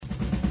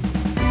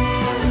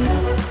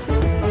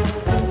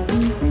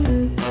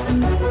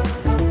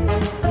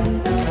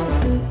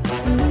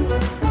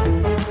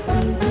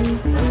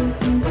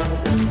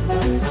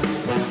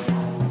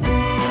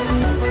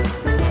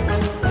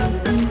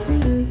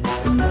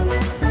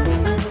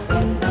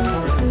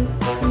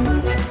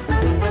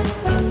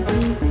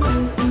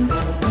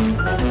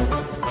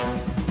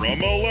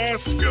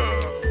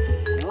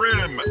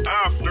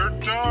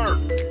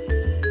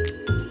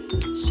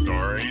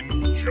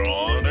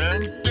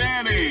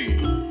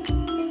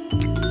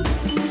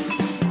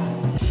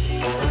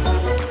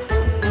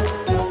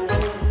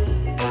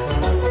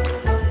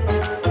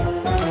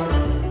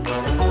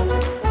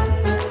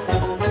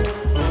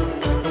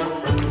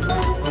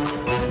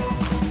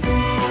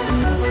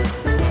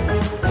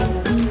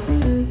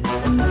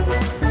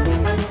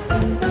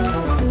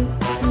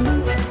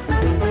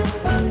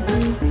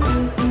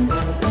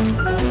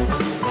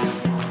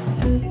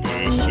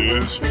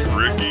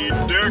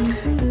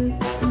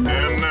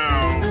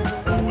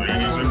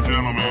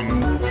Here's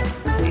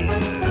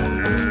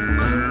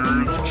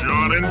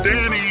John and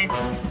Danny.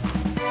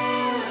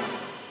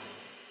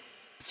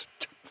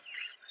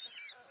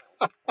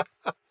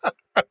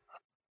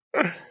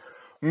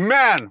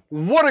 Man,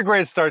 what a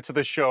great start to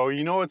the show.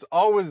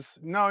 It's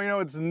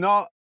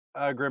not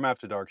a Grim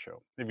After Dark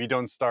show if you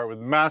don't start with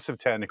massive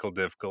technical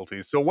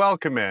difficulties. So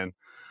welcome in.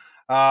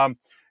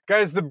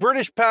 Guys, the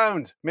British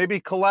pound may be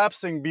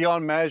collapsing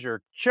beyond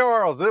measure.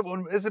 Charles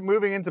isn't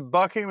moving into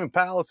Buckingham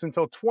Palace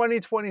until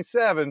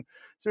 2027,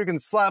 so we can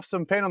slap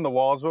some paint on the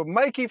walls. But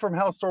Mikey from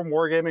Hellstorm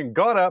Wargaming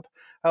got up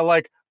at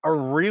like a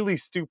really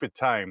stupid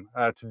time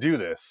to do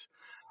this.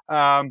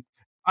 I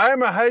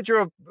am a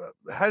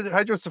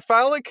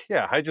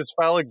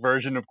hydrocephalic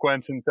version of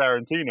Quentin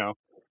Tarantino.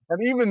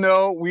 And even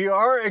though we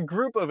are a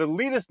group of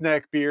elitist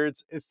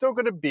neckbeards, it's still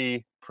going to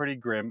be pretty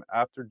grim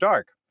after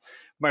dark.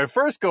 My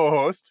first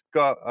co-host,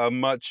 got a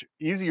much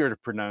easier to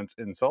pronounce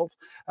insult,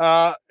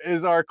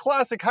 is our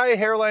classic high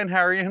hairline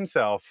Harry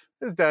himself,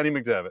 is Danny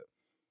McDevitt.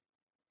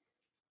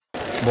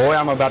 Boy,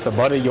 I'm about to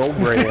butter your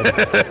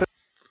bread.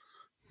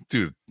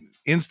 Dude,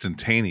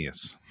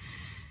 instantaneous.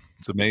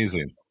 It's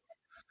amazing.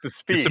 The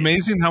speed. It's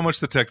amazing how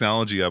much the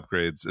technology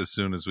upgrades as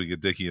soon as we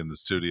get Dickie in the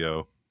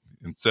studio,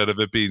 instead of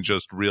it being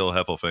just real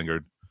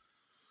Heffelfingered.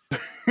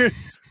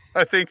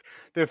 I think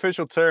the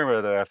official term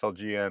at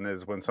FLGN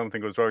is when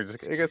something goes wrong,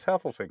 it gets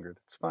Heffelfingered.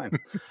 It's fine.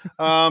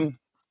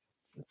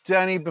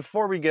 Danny,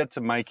 before we get to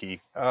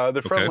Mikey,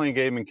 the Frontline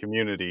Gaming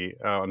community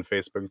on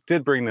Facebook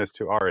did bring this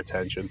to our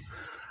attention.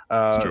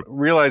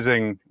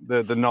 Realizing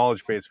the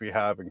knowledge base we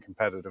have in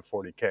competitive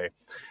 40K.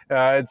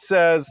 It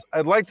says,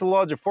 I'd like to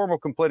lodge a formal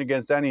complaint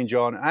against Danny and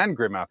John and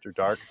Grim After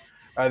Dark.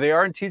 They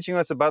aren't teaching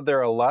us about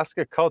their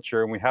Alaska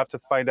culture, and we have to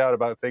find out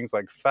about things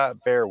like Fat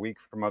Bear Week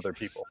from other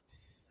people.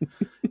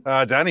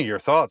 Danny, your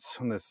thoughts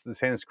on this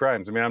heinous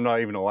crimes? I mean, I'm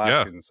not even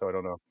Alaskan, so I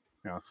don't know.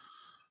 Yeah.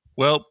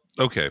 Well,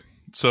 okay.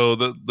 So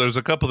there's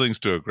a couple things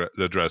to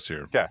address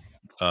here. Okay.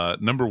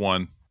 Number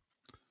one,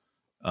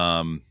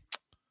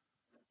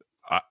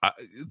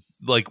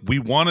 we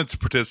wanted to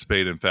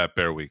participate in Fat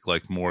Bear Week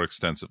more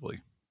extensively,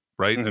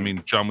 right? Mm-hmm. I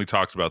mean, John, we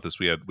talked about this.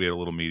 We had a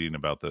little meeting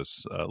about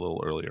this a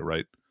little earlier,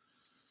 right?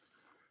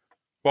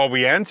 Well,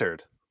 we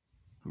entered.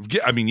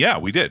 Yeah, I mean, yeah,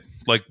 we did.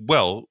 I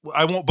won't,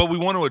 but we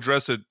want to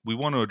address it. We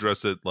want to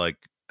address it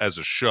as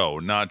a show,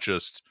 not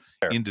just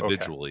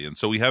individually. Okay. And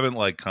so we haven't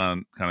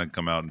kind of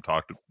come out and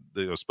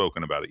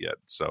spoken about it yet.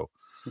 So,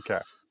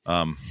 okay.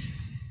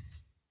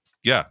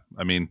 Yeah,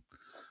 I mean,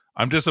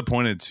 I'm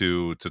disappointed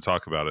to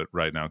talk about it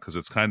right now because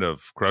it's kind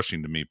of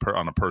crushing to me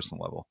on a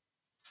personal level.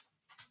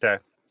 Okay.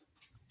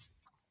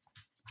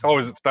 Oh,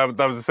 that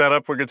was a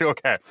setup? We're good to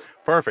okay.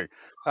 Perfect.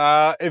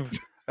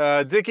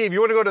 Dickie, if you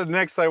want to go to the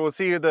next slide, we'll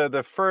see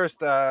the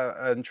first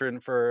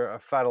entrant for a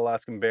Fat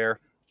Alaskan Bear.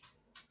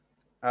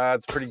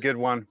 It's a pretty good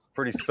one,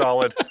 pretty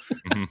solid.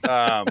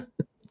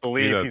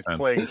 Believe he's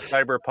playing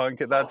Cyberpunk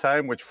at that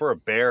time, which for a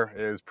bear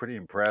is pretty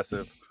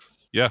impressive.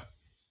 Yeah.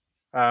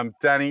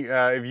 Danny,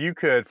 if you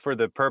could, for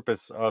the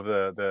purpose of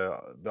the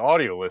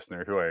audio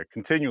listener, who I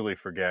continually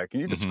forget, can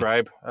you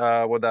describe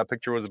what that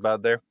picture was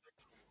about there?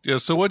 Yeah,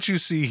 so what you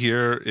see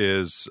here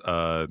is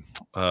a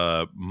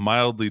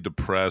mildly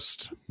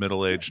depressed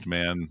middle-aged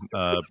man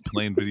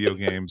playing video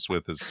games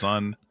with his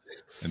son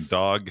and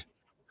dog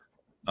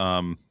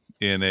with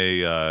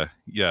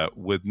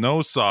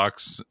no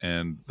socks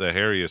and the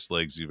hairiest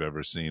legs you've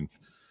ever seen.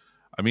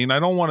 I mean, I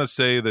don't want to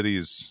say that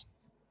he's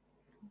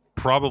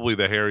probably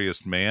the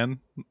hairiest man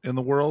in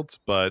the world,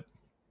 but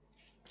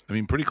I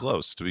mean, pretty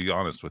close, to be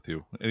honest with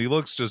you. And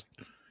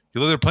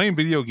they're playing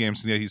video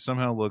games, and yet he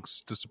somehow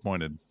looks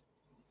disappointed.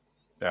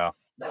 Yeah,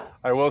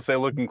 I will say,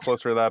 looking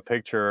closer to that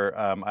picture,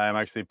 I am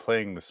actually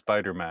playing the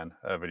Spider-Man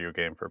video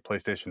game for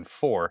PlayStation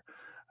 4.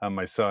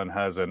 My son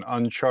has an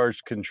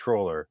uncharged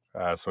controller,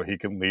 so he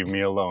can leave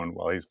me alone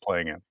while he's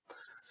playing it.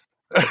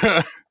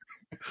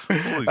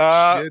 Holy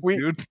shit,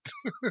 dude.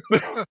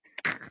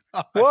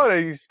 What?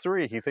 He's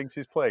 3. He thinks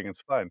he's playing. It's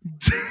fine.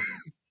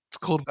 It's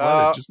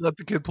cold-blooded. Just let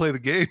the kid play the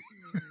game.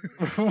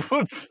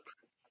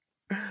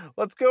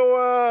 Let's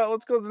go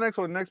to the next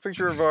one. Next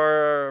picture of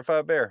our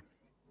Fat Bear.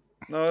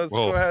 No, let's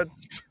go ahead.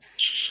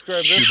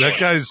 Describe this. Dude, that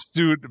guy's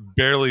suit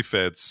barely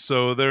fits.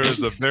 So there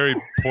is a very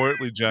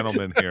portly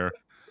gentleman here,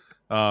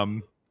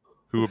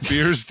 who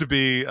appears to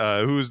be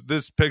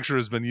this picture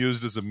has been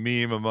used as a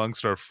meme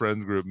amongst our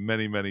friend group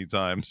many, many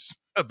times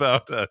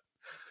about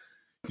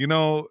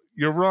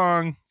you're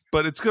wrong,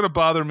 but it's gonna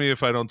bother me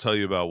if I don't tell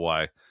you about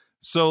why.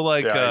 So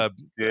I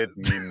did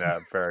mean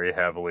that very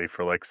heavily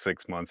for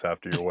 6 months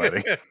after your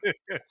wedding.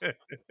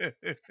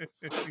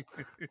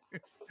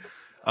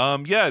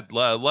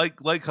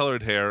 Light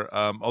colored hair.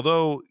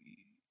 Although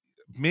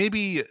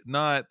maybe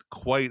not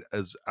quite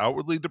as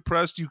outwardly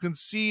depressed. You can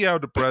see how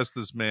depressed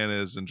this man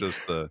is, and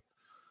just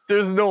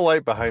there's no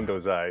light behind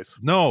those eyes.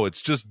 No,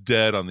 it's just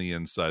dead on the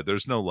inside.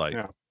 There's no light.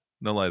 Yeah.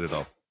 No light at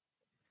all.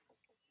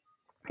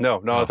 No,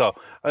 not at all.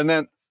 And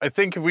then I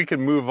think if we could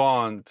move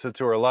on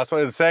to our last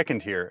one, the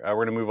second here, we're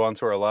going to move on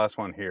to our last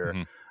one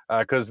here,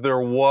 because there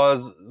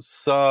was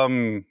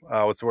some,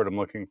 what's the word I'm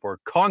looking for,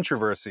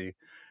 controversy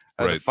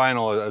at the Right.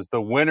 final as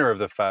the winner of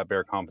the Fat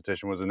Bear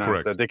competition was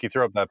announced. Correct. Dickie,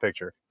 throw up that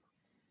picture.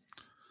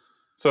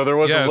 So there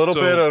was Yeah, a little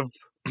so- bit of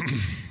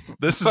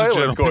This is a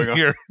Silence going gentleman on.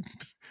 here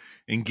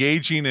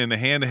engaging in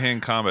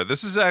hand-to-hand combat.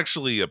 This is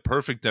actually a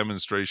perfect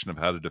demonstration of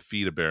how to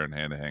defeat a bear in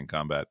hand-to-hand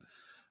combat.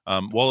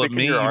 While Sticking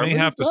your you arm may in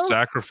have to his mouth?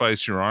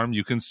 sacrifice your arm,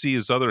 you can see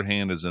his other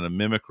hand is in a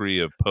mimicry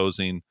of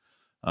posing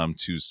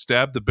to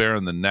stab the bear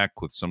in the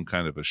neck with some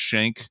kind of a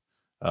shank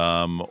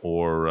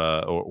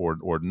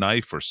or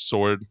knife or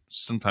sword,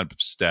 some type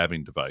of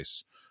stabbing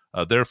device.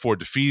 Therefore,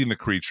 defeating the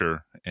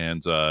creature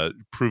and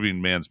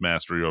proving man's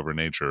mastery over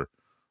nature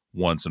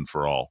once and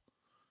for all.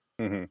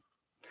 Mhm.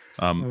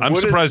 I'm Wouldn't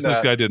surprised this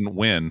that- guy didn't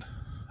win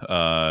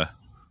the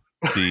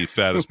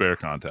fattest bear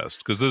contest,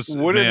 because this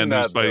Wouldn't man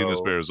who's that, fighting this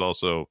though, bear is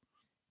also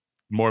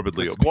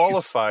morbidly obese.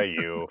 disqualify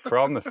you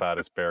from the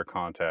Fattest Bear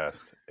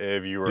contest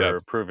if you were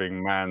Yep.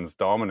 proving man's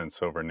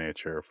dominance over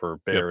nature, for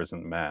bear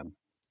isn't man.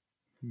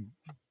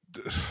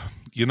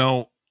 You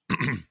know,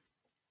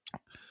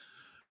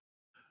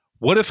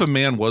 what if a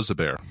man was a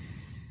bear?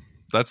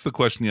 That's the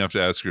question you have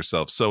to ask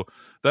yourself. So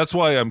that's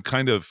why I'm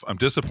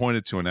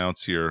disappointed to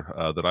announce here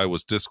that I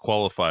was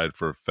disqualified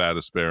for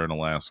fattest bear in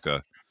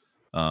Alaska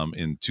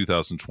in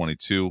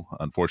 2022,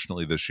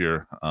 unfortunately this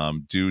year,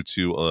 due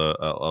to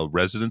a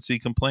residency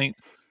complaint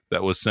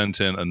that was sent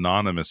in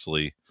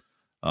anonymously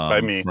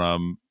By me.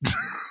 from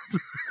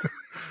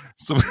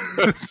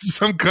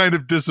some kind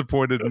of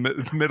disappointed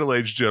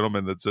middle-aged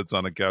gentleman that sits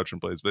on a couch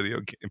and plays video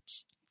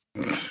games.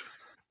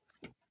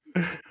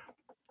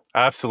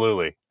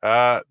 Absolutely.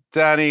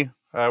 Danny,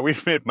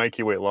 we've made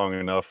Mikey wait long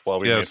enough while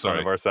we Yeah, made fun sorry.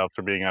 of ourselves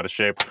for being out of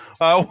shape.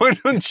 Why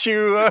don't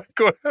you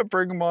go ahead,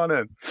 bring him on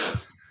in?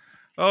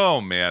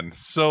 Oh man.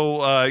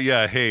 So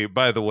yeah, hey,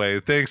 by the way,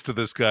 thanks to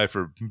this guy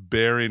for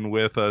bearing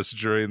with us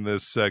during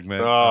this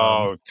segment.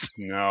 Oh,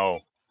 no.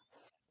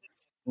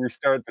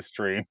 Restart the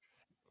stream.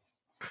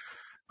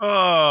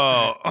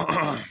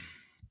 Oh,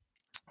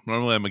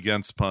 normally I'm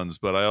against puns,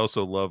 but I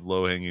also love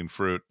low-hanging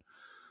fruit.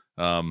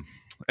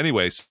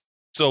 Anyways,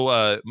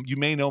 so you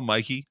may know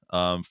Mikey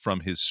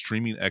from his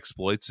streaming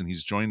exploits, and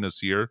he's joining us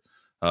here.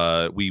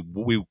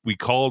 We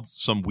called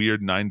some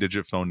weird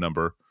 9-digit phone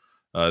number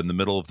in the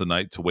middle of the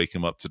night to wake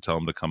him up to tell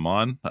him to come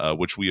on,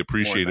 which we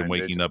appreciate him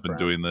waking 9-digit up and crap.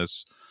 doing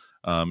this.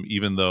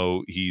 Even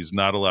though he's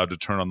not allowed to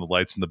turn on the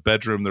lights in the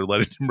bedroom, they're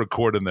letting him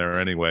record in there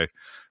anyway.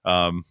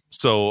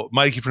 So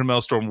Mikey from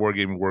Maelstrom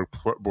Wargaming,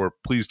 we're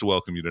pleased to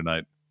welcome you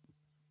tonight.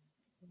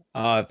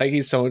 Thank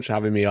you so much for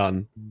having me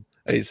on.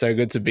 It's so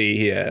good to be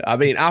here. I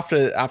mean,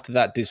 after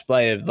that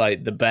display of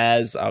like the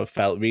bears, I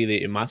felt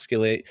really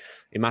emasculate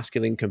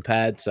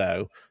compared.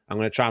 So I'm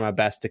going to try my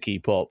best to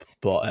keep up.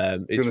 But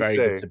it's gonna very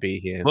say, good to be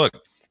here. Look,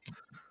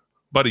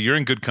 buddy, you're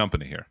in good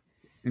company here.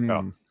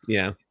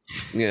 Yeah.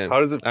 How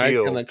does it I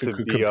feel reckon I to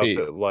could be compete.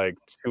 up at like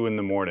 2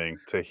 a.m.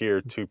 to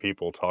hear two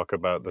people talk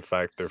about the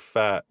fact they're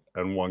fat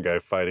and one guy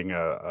fighting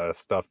a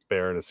stuffed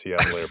bear in a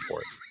Seattle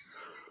airport?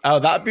 Oh,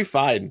 that'd be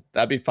fine.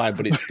 That'd be fine.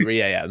 But it's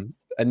 3 a.m.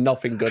 and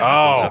nothing good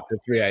happens after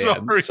 3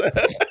 a.m. Sorry.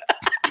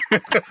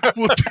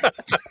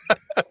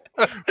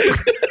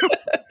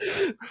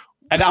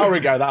 An hour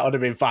ago, that would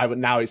have been fine. But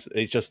now it's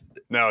just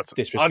No, it's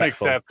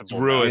disrespectful. unacceptable. It's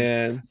ruined.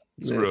 Yeah,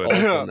 It's it's ruined.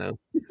 awful now.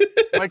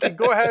 Mikey,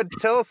 go ahead.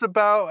 Tell us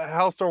about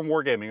Hellstorm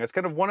Wargaming. It's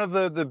kind of one of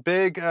the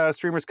big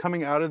streamers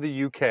coming out of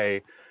the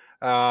UK.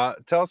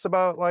 Tell us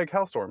about like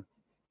Hellstorm.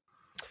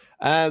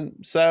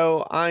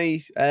 So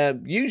I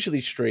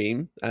usually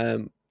stream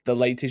the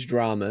latest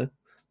drama.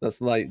 That's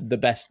like the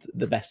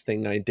best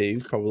thing I do.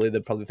 Probably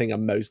the thing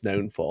I'm most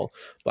known for.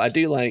 But I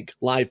do like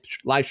live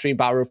stream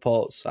battle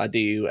reports. I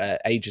do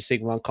Age of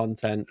Sigmar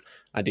content.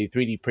 I do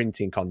 3D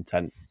printing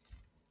content.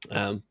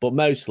 But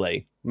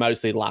mostly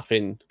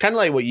laughing, kind of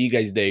like what you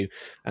guys do.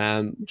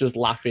 Just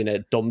laughing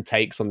at dumb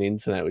takes on the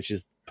internet, which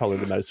is probably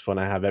the most fun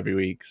I have every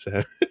week.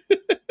 So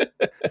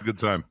Good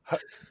time.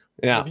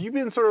 yeah. Have you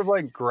been sort of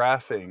like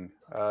graphing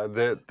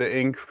the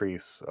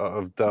increase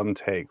of dumb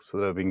takes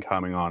that have been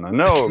coming on? I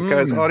know,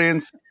 guys,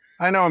 audience,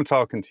 I know I'm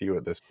talking to you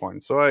at this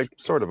point, so I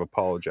sort of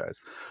apologize.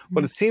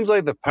 But it seems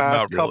like the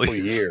past Not really. couple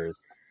years,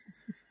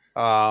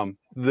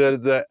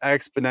 the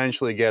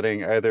exponentially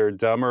getting either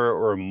dumber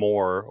or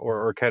more,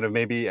 or kind of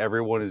maybe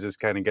everyone is just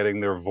kind of getting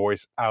their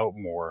voice out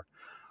more.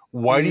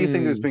 Why do you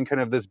think there's been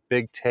kind of this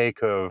big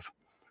take of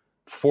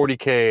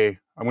 40K,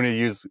 I'm going to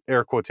use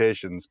air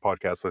quotations,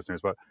 podcast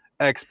listeners, but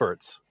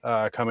experts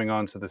coming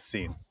onto the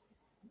scene?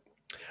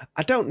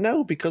 I don't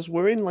know, because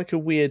we're in like a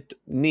weird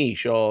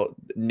niche or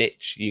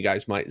niche, you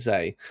guys might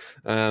say.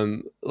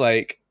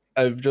 Like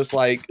of just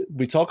like,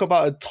 we talk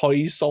about a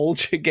toy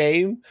soldier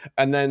game,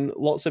 and then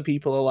lots of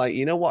people are like,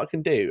 you know what I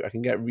can do? I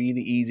can get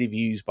really easy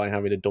views by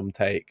having a dumb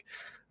take.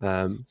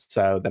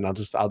 So then I'll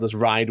just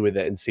ride with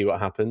it and see what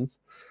happens.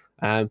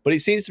 But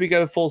it seems to be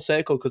going full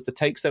circle, because the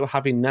takes that we're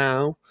having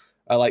now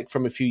are like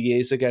from a few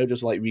years ago,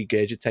 just like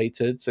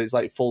regurgitated. So it's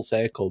like full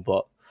circle,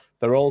 but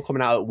they're all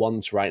coming out at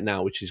once right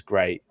now, which is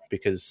great,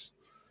 because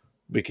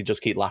we could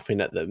just keep laughing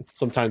at them.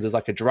 Sometimes there's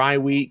like a dry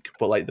week,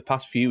 but like the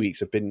past few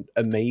weeks have been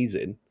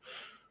amazing.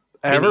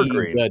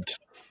 Evergreen. Good.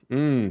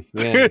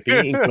 Yeah,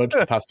 been eating good for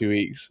the past few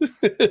weeks.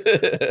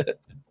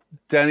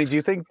 Danny, do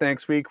you think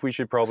next week we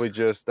should probably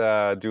just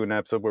do an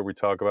episode where we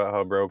talk about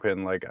how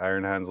broken like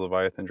Iron Hands,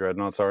 Leviathan,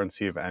 Dreadnoughts are, and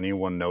see if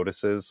anyone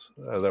notices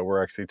that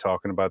we're actually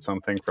talking about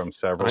something from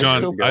several? John,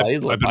 still I've play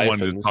been wanting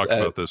to Leviathans. talk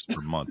about this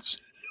for months.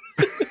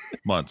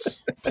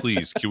 Months.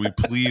 Please, can we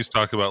please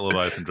talk about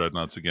Leviathan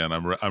Dreadnoughts again?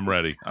 I'm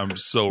ready. I'm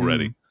so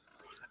ready.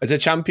 As a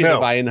champion No.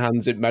 of Iron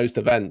Hands at most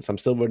events, I'm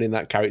still running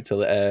that character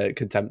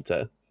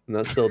Contemptor, and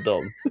that's still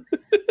dumb.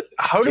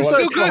 How does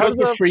Still that, good. how How's does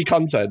the that free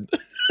content?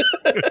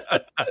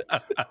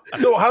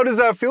 so how does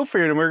that feel for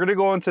you? And we're going to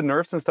go into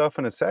nerfs and stuff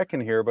in a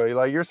second here, but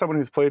like you're someone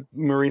who's played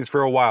Marines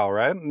for a while,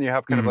 right? And you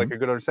have kind of like a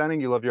good understanding.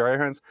 You love your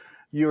Iron Hands.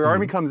 Your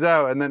army comes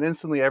out, and then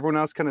instantly everyone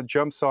else kind of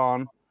jumps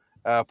on,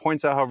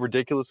 points out how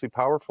ridiculously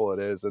powerful it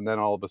is, and then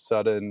all of a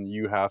sudden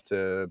you have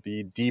to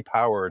be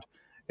depowered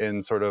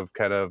in sort of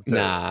kind of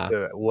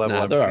to level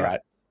Nah, up. they're all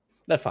right.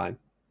 They're fine.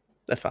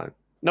 They're fine.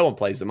 No one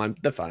plays them.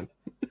 They're fine.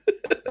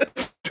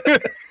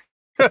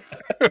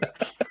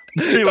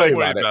 You're Don't like, worry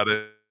Worry about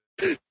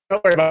it.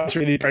 Don't worry about it. It's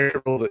really very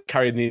rule that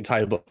carried the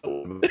entire book.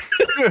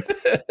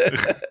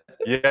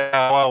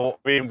 yeah, well,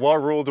 I mean,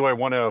 what rule do I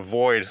want to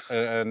avoid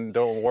and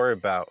don't worry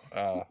about?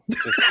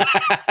 Just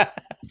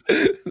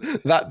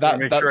that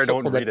make that sure I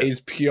don't supplement read it.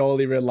 is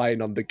purely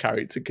relying on the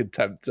character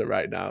Contemptor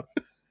right now.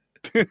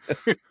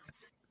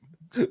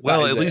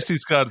 Well, That is at it. least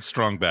he's got a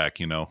strong back,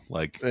 you know.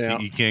 Like Yeah.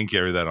 he can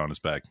carry that on his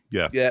back.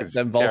 Yeah. Yeah, He's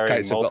then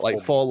carrying Volkites have got like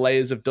multiple- 4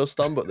 layers of dust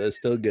on, but they're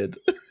still good.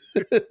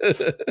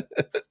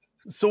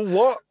 So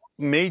what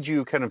made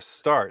you kind of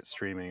start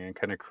streaming and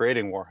kind of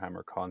creating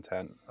Warhammer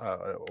content?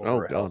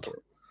 Over at God.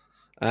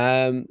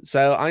 Hellstorm?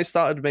 So I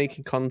started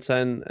making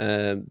content.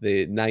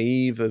 The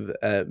naive of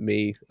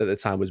me at the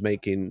time was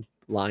making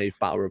live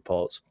battle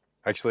reports.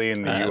 Actually,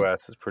 in the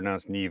US, it's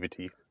pronounced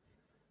naivety.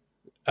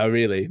 Oh,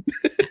 really?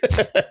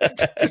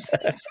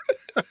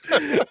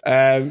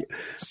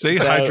 Say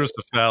So-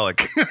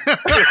 hydrocephalic.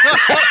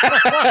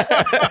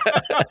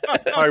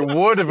 I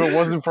would if it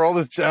wasn't for all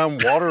this damn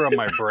water on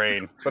my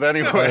brain. But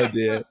anyway, Oh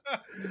dear.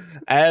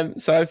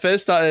 So I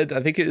first started,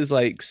 I think it was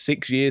like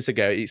 6 years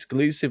ago,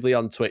 exclusively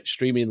on Twitch,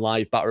 streaming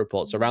live battle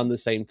reports around the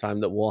same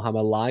time that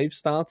Warhammer Live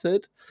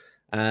started,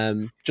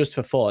 just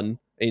for fun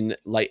in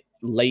like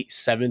late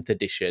 7th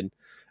edition.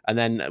 And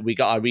then we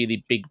got a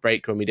really big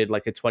break when we did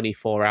like a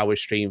 24-hour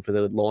stream for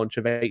the launch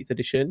of 8th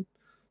edition.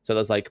 So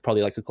that's like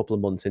probably like a couple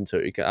of months into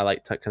it. I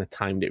like kind of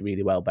timed it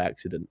really well by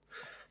accident.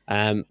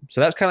 So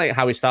that's kind of like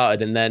how we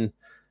started. And then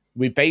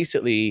we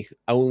basically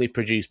only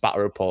produced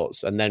battle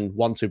reports. And then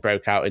once we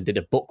broke out and did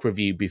a book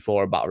review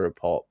before a battle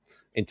report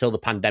until the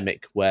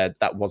pandemic, where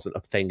that wasn't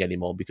a thing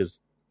anymore because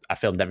I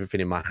filmed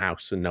everything in my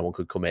house and no one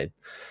could come in.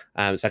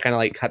 So I kind of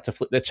like had to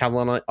flip the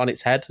channel on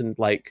its head and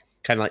like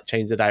kind of like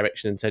change the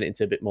direction and turn it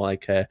into a bit more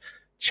like a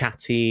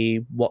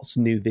chatty, what's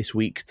new this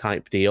week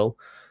type deal.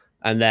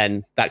 And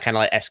then that kind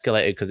of like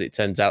escalated because it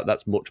turns out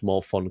that's much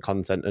more fun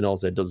content and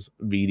also does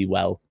really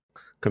well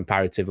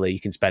comparatively. You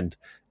can spend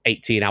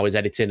 18 hours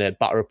editing a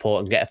battle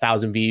report and get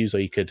 1,000 views, or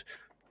you could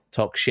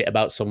talk shit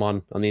about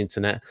someone on the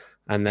internet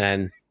and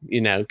then,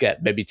 you know,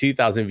 get maybe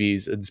 2,000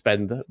 views and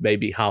spend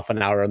maybe half an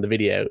hour on the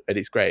video, and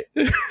it's great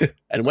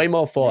and way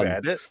more fun.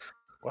 edit.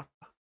 What?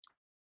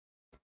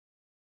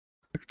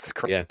 It's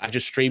crazy. Yeah, I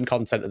just stream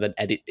content and then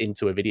edit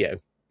into a video.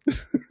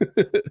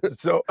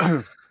 So,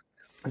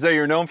 so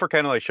you're known for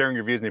kind of like sharing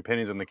your views and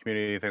opinions in the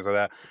community, things like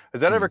that.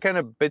 Has that ever kind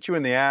of bit you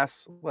in the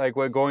ass, like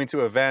when going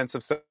to events,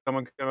 if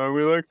someone came and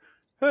be like,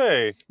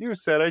 "Hey, you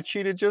said I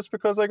cheated just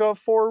because I got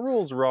 4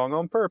 rules wrong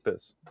on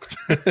purpose."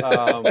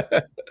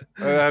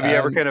 Have you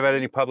ever kind of had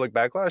any public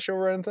backlash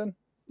over anything?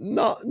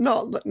 Not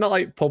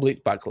like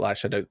public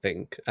backlash, I don't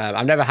think.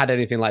 I've never had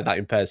anything like that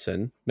in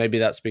person. Maybe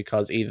that's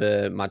because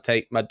either my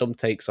dumb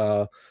takes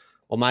are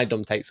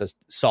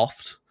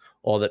soft,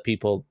 or that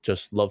people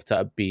just love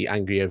to be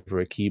angry over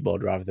a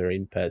keyboard rather than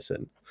in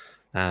person.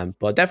 But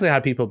I definitely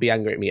had people be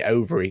angry at me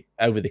over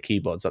the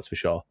keyboards, that's for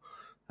sure.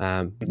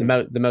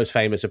 The most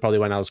famous are probably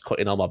when I was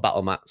cutting all my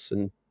battle mats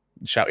and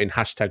shouting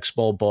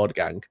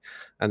 #SpoilBoardGang,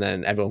 and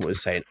then everyone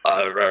was saying,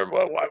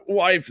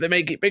 why if they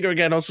make it bigger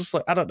again? I was just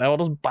like, I don't know, I'll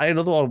just buy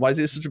another one. Why is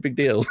it such a big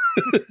deal?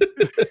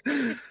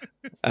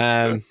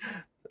 And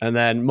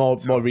then more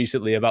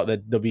recently about the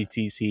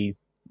WTC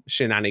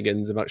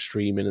shenanigans about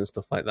streaming and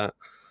stuff like that.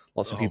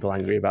 Lots of people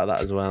angry about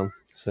that as well.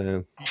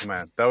 So Oh,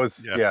 man, that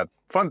was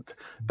fun.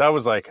 That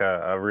was like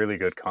a really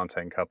good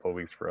content couple of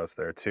weeks for us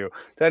there too.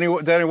 Danny,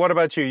 what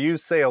about you? You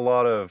say a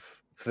lot of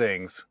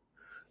things.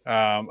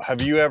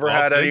 Have you ever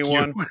had thank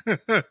anyone you.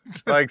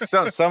 like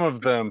some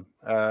of them?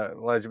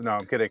 No,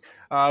 I'm kidding.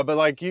 But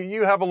like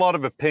you have a lot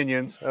of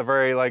opinions, a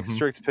very like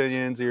strict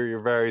opinions. You're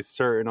very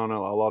certain on a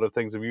lot of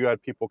things. Have you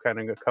had people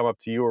kind of come up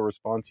to you or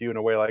respond to you in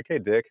a way like, "Hey,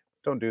 Dick,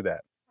 don't do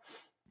that"?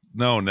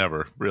 No,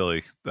 never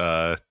really.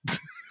 The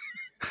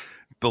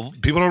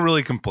people don't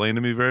really complain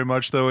to me very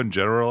much, though. In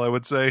general, I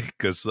would say,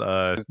 because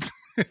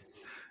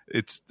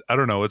it's I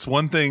don't know. It's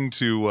one thing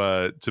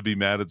to be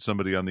mad at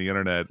somebody on the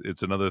internet.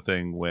 It's another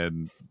thing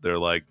when they're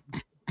like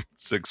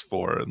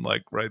 6'4" and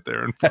like right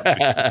there in front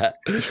of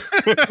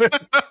me.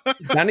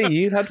 Danny,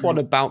 you had one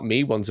about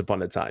me once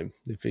upon a time.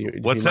 If you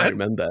What's might that?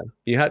 remember,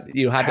 you had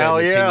Hell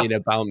an yeah.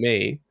 opinion about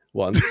me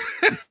once.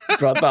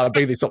 But I'll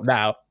bring this up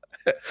now.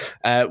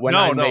 When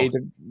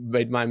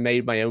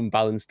made my own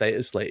balanced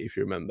data slate, if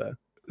you remember.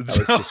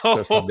 That was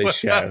discussed on this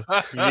show.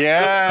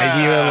 Yeah.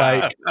 And you were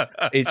like,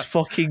 it's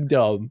fucking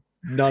dumb.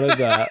 None of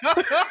that.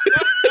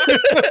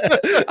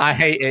 I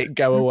hate it.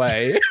 Go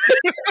away.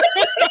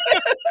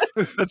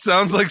 That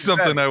sounds like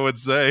something I would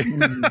say.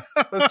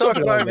 Let's talk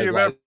Something about along if you've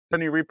those ever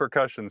any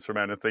repercussions from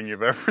anything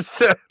you've ever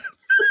said.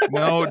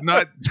 No,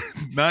 not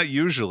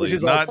usually. Which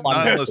is all Not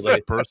planned, unless they're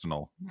actually.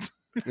 personal.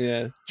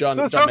 Yeah, John.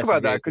 So let's John talk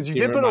about messaged me that and because said,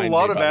 you "Can did put a remind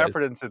lot me of about effort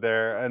this?" into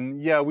there,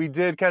 and yeah, we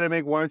did kind of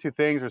make one or two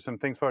things or some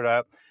things part of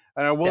that.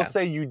 And I will Yeah.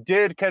 say you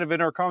did kind of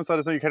in our comments let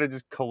us know you kind of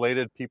just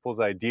collated people's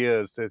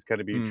ideas to kind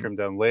of be trimmed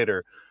down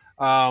later.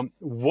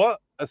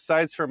 What,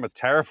 aside from a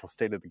terrible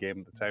state of the game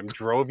at the time,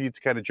 drove you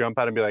to kind of jump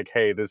out and be like,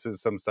 hey, this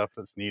is some stuff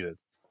that's needed?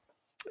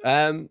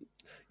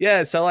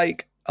 Yeah, so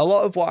like a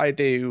lot of what I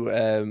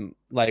do,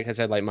 like I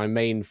said, like my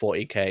main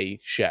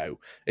 40k show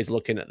is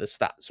looking at the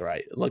stats,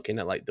 right? Looking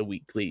at like the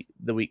weekly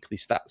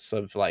stats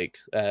of like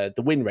the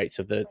win rates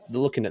of the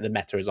looking at the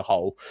meta as a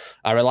whole.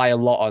 I rely a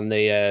lot on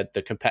the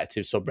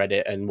competitive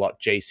subreddit and what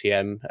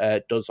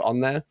JCM does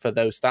on there for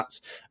those stats.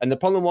 And the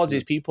problem was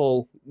is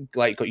people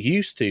like got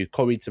used to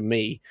coming to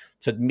me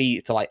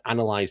to like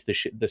analyze the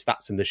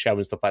stats in the show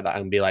and stuff like that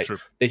and be like, Sure.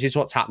 this is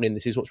what's happening,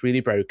 this is what's really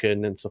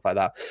broken and stuff like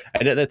that.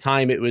 And at the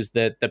time it was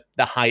the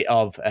height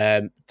of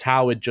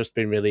Tau had just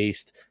been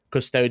released,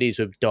 Custodians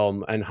were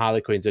dumb, and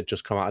Harlequins had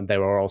just come out and they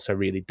were also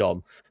really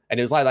dumb. And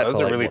it was like that was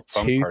for a like really what,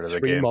 fun part of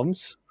the 2-3 game.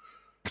 months.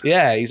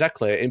 Yeah,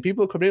 exactly. And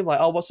people are coming in like,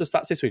 oh, what's the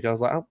stats this week? I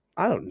was like,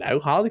 I don't know.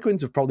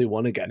 Harlequins have probably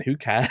won again. Who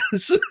cares?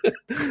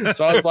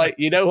 So I was like,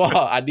 you know what?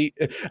 I need,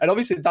 and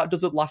obviously that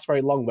doesn't last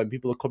very long when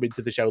people are coming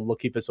to the show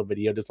looking for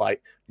somebody. You're just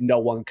like, no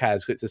one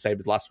cares because it's the same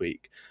as last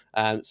week.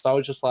 So I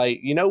was just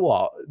like, you know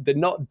what? They're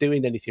not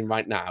doing anything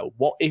right now.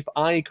 What if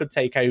I could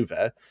take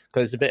over?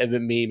 Because it's a bit of a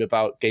meme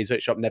about Games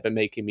Workshop never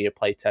making me a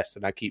playtest,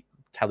 and I keep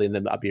telling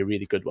them that'd be a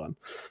really good one.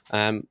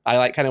 I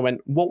like kind of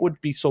went, what would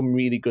be some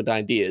really good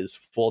ideas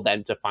for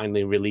them to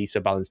finally release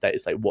a balanced data?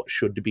 It's like, what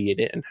should be in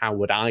it, and how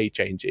would I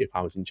change it if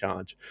I was in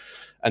charge?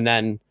 And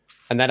then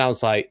I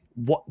was like,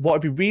 what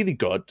would be really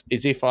good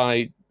is if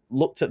I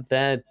looked at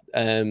their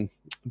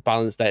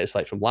balanced data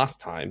slate from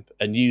last time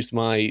and used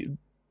my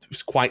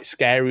quite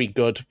scary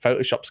good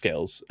Photoshop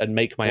skills and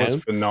make my own.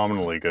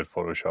 Phenomenally good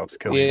Photoshop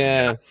skills.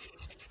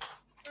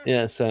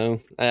 Yeah, so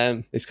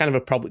it's kind of a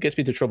problem. It gets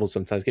me into trouble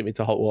sometimes, get me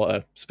into hot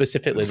water,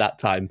 specifically that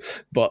time.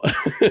 But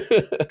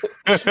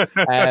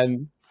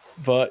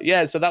but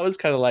yeah, so that was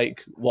kind of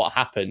like what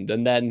happened.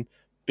 And then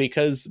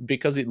because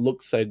it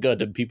looked so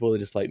good and people were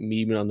just like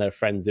memeing on their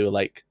friends, they were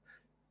like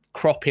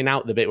cropping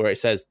out the bit where it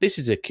says this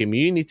is a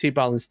community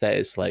balanced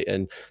data slate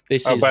and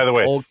this is by the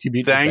way, all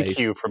community thank based.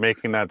 you for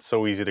making that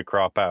so easy to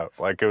crop out.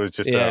 Like it was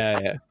just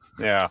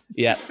Yeah,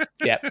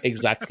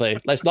 exactly.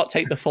 Let's not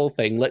take the full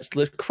thing. Let's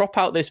crop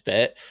out this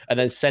bit and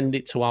then send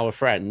it to our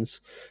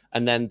friends,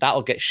 and then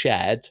that'll get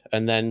shared,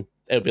 and then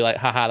it'll be like,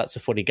 haha, that's a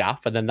funny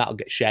gaff, and then that'll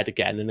get shared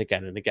again and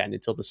again and again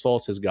until the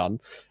source is gone.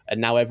 And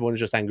now everyone's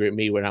just angry at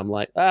me when I'm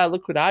like,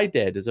 look what I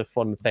did as a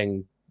fun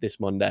thing this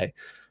Monday,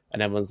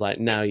 and everyone's like,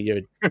 no,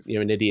 you're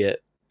an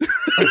idiot.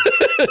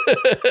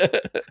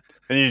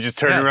 And you just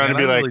turn around and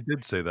be I like, really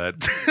did say that.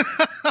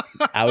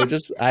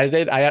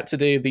 I had to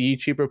do the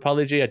YouTuber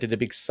apology. I did a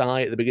big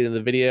sigh at the beginning of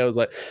the video. I was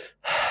like,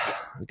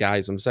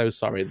 guys, I'm so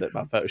sorry that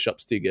my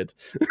Photoshop's too good.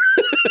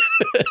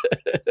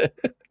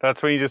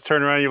 that's when you just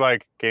turn around and you're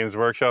like, Games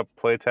Workshop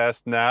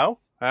playtest now?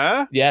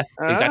 Huh? Yeah,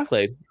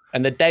 exactly.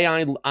 And the day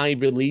I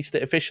released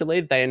it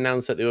officially, they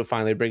announced that they were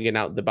finally bringing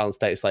out the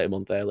balanced data slate a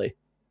month early.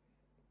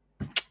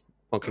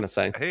 What can I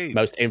say? Hey.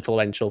 Most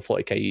influential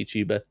 40k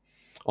YouTuber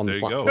on There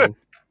the you go. platform.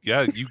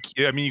 Yeah,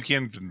 you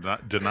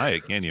can't deny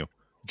it, can you?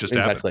 Just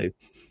Exactly. happened.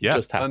 Yeah,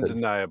 Just happened.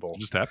 Undeniable.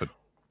 just happened.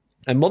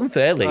 A month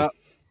early.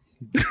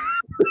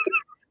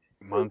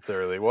 Month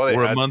early. Well, they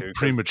We're had a month to, 'cause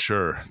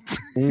premature.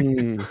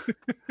 Mm.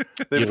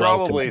 They You're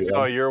probably welcome,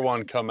 saw everyone. your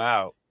one come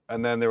out,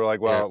 and then they were like,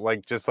 well,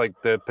 like just like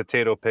the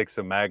potato pics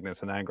of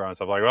Magnus and Angron and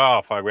stuff, like,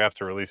 oh, fuck, we have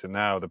to release it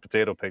now. The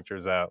potato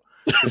picture's out.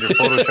 Because your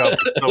Photoshop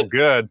is so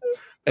good.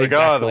 Like,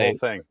 oh, the whole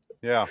thing.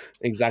 Yeah.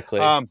 Exactly.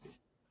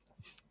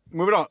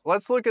 Moving on.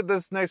 Let's look at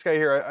this next guy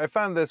here. I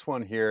found this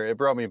one here. It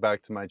brought me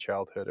back to my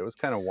childhood. It was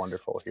kind of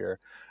wonderful here.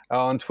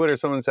 On Twitter,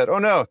 someone said, oh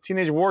no,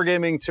 Teenage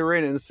Wargaming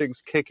Terrain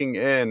Instincts kicking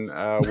in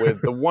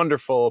with the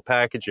wonderful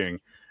packaging,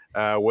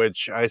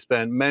 which I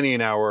spent many an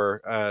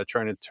hour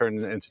trying to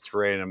turn into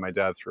terrain, and my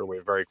dad threw away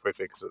very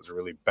quickly because it was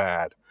really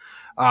bad.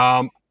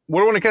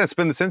 What I want to kind of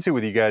spin this into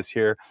with you guys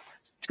here,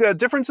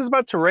 differences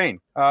about terrain,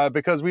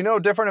 because we know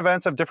different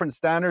events have different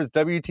standards.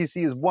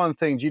 WTC is one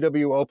thing,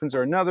 GW Opens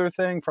are another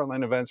thing,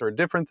 frontline events are a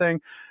different thing.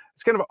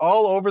 It's kind of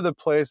all over the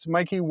place.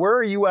 Mikey, where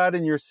are you at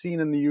in your scene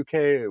in the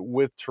UK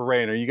with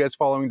terrain? Are you guys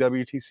following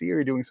WTC? Or are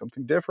you doing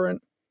something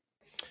different?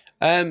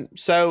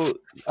 So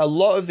a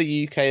lot of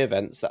the UK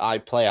events that I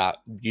play at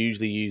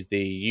usually use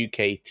the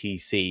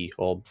UKTC,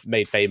 or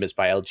made famous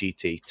by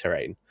LGT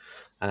terrain.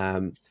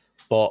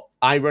 But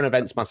I run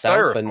events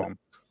myself, and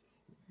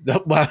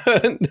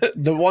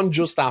the one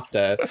just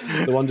after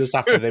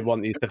they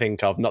want you to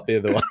think of, not the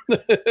other one.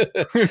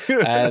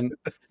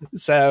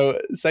 So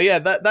yeah,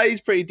 that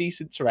is pretty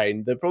decent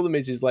terrain. The problem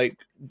is like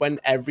when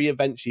every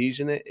event's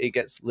using it, it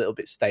gets a little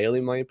bit stale,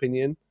 in my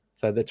opinion.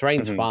 So the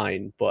terrain's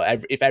fine,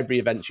 but if every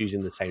event's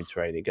using the same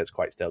terrain, it gets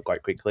quite stale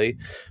quite quickly.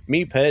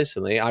 Me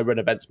personally, I run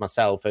events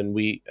myself, and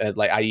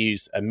I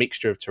use a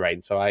mixture of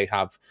terrain. So I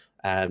have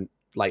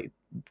like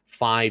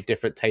 5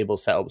 different table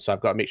setups. So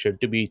I've got a mixture of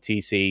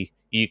WTC,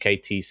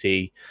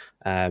 UKTC,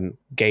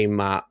 game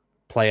mat,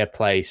 player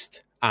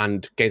placed,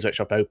 and Games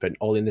Workshop Open,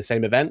 all in the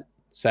same event.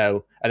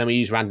 So, and then we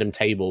use random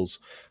tables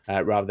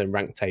rather than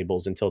ranked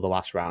tables until the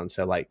last round.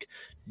 So, like,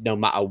 no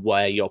matter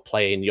where you're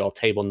playing, your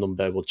table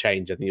number will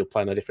change, and you'll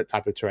play on a different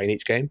type of terrain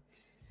each game.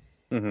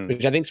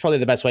 Which I think is probably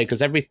the best way,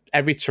 because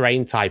every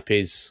terrain type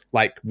is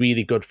like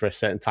really good for a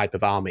certain type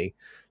of army,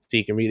 so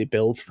you can really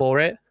build for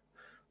it.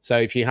 So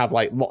if you have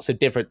like lots of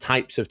different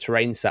types of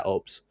terrain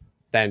setups,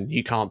 then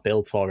you can't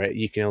build for it.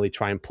 You can only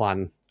try and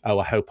plan, oh,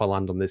 I hope I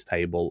land on this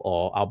table,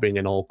 or I'll bring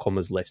an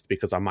all-comers list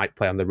because I might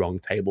play on the wrong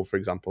table, for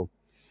example.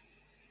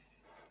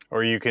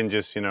 Or you can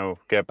just,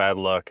 get bad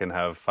luck and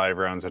have 5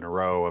 rounds in a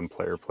row and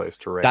player place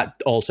terrain. That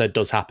also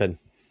does happen.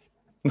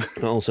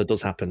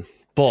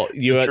 But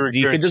you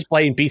can just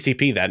play in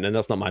BCP then, and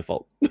that's not my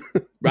fault.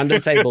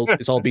 Random tables,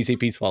 it's all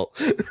BCP's fault.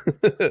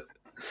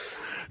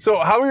 So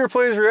how are your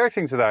players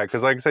reacting to that?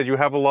 Because like I said, you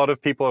have a lot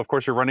of people, of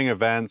course, you're running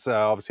events,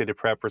 obviously to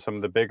prep for some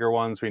of the bigger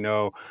ones. We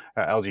know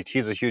LGT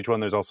is a huge one.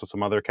 There's also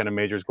some other kind of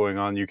majors going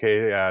on.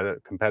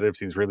 UK competitive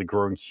scene is really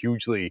growing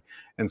hugely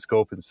in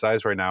scope and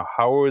size right now.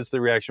 How is the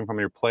reaction from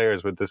your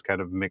players with this kind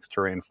of mixed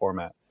terrain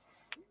format?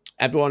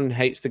 Everyone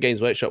hates the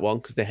Games Workshop one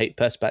because they hate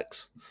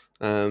Perspex.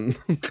 But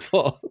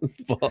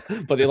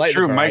they like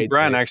true. The Mike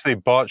Brand actually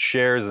bought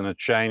shares in a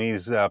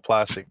Chinese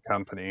plastic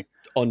company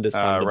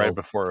right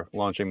before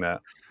launching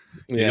that.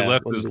 Yeah, he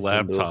left his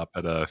laptop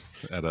at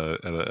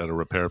a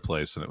repair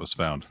place, and it was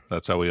found.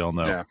 That's how we all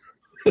know. Yeah,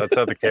 that's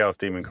how the Chaos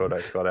Demon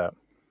Codex got out.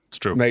 It's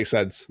true. Makes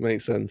sense.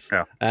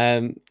 Yeah.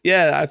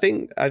 I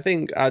think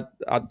I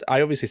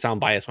obviously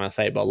sound biased when I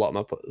say it, but a lot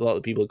of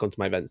the people who come to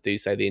my events do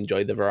say they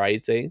enjoy the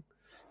variety.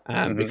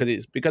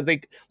 Because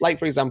they, like,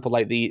 for example,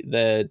 like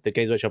the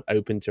Games Workshop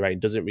Open terrain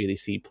doesn't really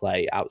see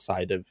play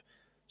outside of,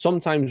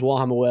 sometimes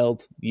Warhammer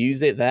World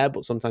use it there,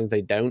 but sometimes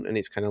they don't, and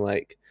it's kind of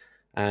like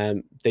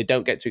they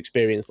don't get to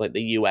experience like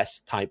the US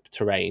type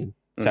terrain.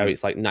 So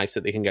it's like nice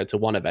that they can go to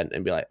one event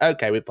and be like,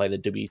 okay, we play the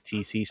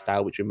WTC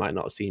style, which we might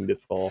not have seen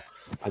before,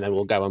 and then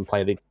we'll go and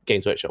play the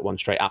Games Workshop one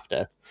straight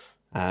after.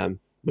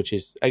 Which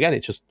is, again,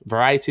 it's just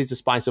variety is the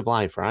spice of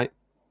life, right?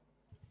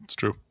 It's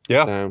true.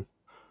 Yeah, so,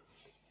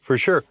 for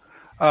sure.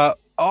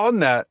 On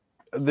that,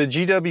 the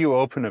GW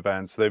Open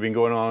events, they've been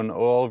going on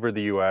all over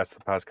the US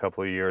the past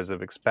couple of years,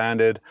 have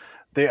expanded.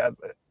 They,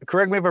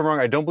 correct me if I'm wrong,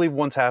 I don't believe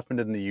once happened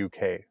in the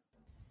UK.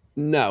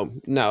 No.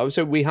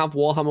 So we have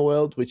Warhammer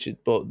World,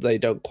 but they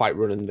don't quite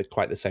run in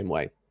quite the same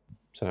way.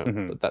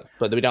 So,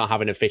 but we don't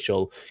have an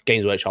official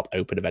Games Workshop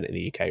Open event in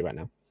the UK right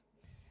now.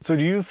 So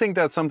do you think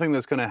that's something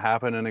that's going to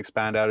happen and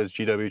expand out as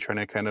GW trying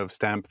to kind of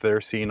stamp their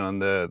scene on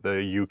the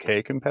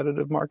UK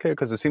competitive market?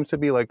 Because it seems to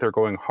be like they're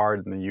going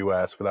hard in the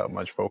US without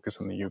much focus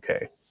in the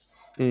UK.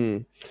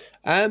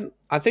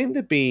 I think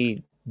they'd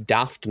be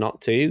daft not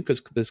to,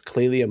 because there's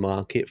clearly a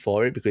market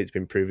for it, because it's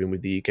been proven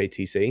with the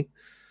UKTC.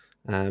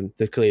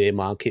 There's clearly a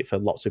market for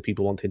lots of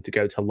people wanting to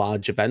go to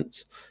large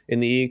events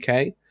in the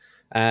UK.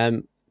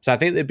 So I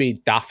think they'd be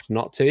daft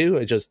not to.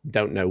 I just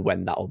don't know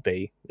when that'll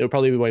be. It'll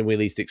probably be when we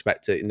least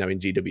expect it, in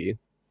GW.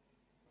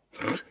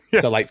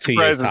 Yeah, so like 2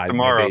 years time,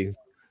 tomorrow. Maybe.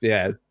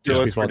 Yeah,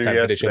 just before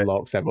 10th edition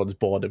locks, everyone's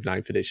bored of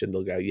 9th edition.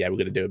 They'll go, yeah, we're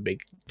going to do a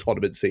big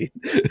tournament scene.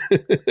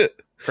 We're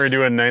going to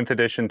do a 9th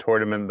edition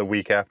tournament the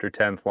week after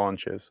 10th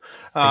launches.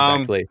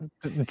 Exactly.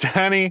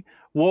 Danny,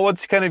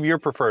 what's kind of your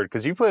preferred?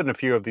 Because you played in a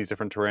few of these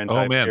different terrain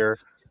types here.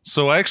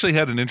 So I actually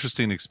had an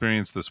interesting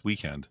experience this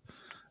weekend.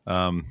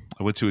 I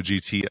went to a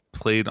GT,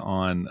 played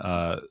on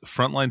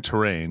frontline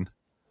terrain,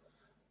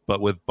 but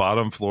with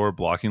bottom floor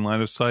blocking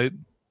line of sight.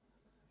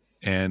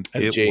 And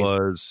it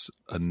was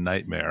a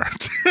nightmare.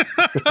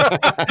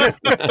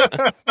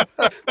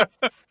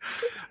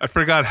 I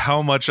forgot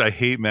how much I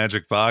hate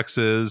magic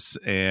boxes,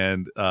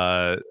 and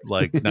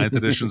like 9th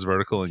edition's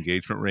vertical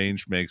engagement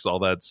range makes all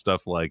that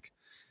stuff like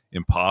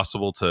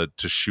impossible to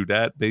shoot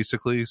at,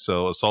 basically.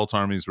 So assault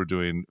armies were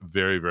doing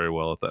very, very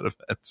well at that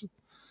event.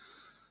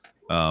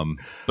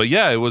 But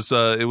yeah, it was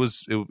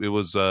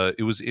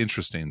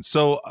interesting.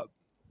 So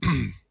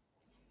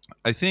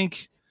I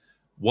think,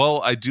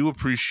 while I do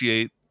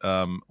appreciate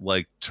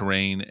like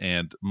terrain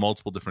and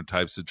multiple different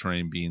types of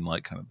terrain being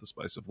like kind of the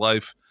spice of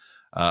life,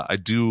 I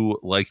do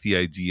like the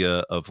idea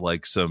of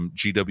like some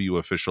GW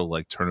official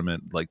like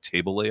tournament like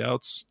table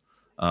layouts.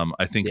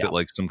 I think that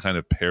like some kind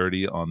of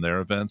parity on their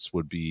events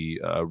would be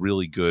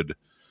really good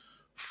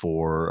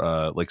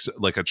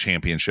like a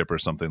championship or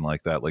something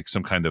like that, like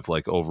some kind of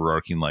like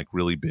overarching, like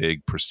really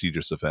big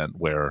prestigious event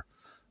where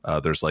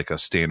there's like a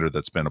standard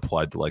that's been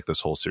applied to like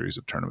this whole series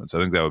of tournaments. I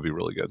think that would be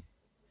really good.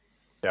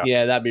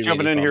 Yeah, that'd be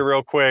Jumping really in fun. here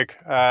real quick.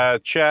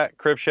 Chat,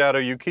 Crypt Shadow,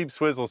 you keep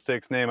Swizzle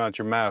Stick's name out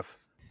your mouth.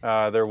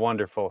 They're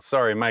wonderful.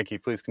 Sorry, Mikey,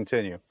 please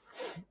continue.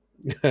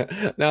 No,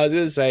 I was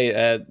going to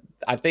say,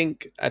 I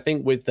think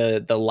with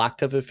the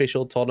lack of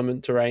official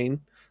tournament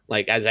terrain,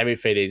 like as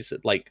everything is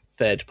like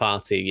third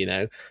party, you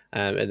know,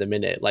 at the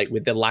minute, like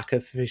with the lack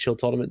of official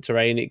tournament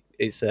terrain,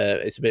 it's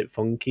a bit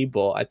funky.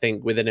 But I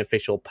think with an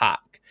official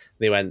pack,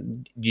 they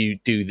went, you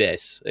do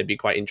this, it'd be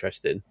quite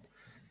interesting.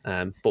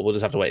 But we'll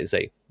just have to wait and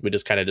see. We're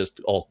just kind of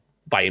just all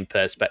buying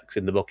perspex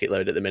in the bucket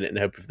load at the minute and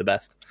hoping for the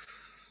best.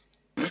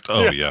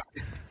 Oh yeah.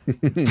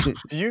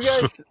 Do you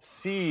guys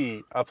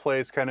see a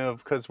place kind of,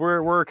 because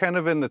we're kind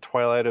of in the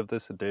twilight of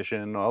this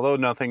edition, although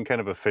nothing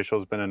kind of official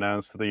has been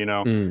announced, you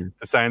know,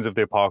 the signs of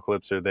the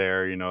apocalypse are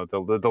there, you know,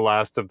 the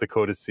last of the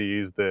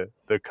codices, the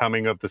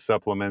coming of the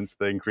supplements,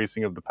 the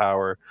increasing of the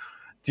power.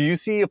 Do you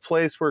see a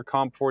place where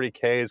Comp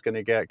 40K is going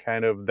to get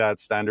kind of that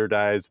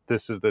standardized,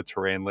 this is the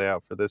terrain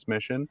layout for this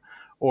mission?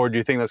 Or do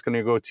you think that's going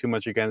to go too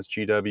much against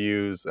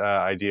GW's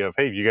idea of,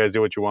 hey, you guys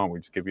do what you want, we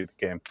just give you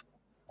the game?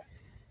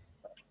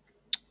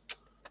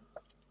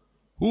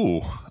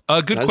 Ooh,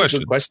 good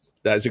question.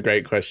 That's a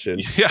great question.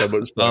 Yeah.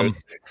 So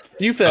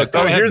you first.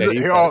 Here's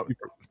the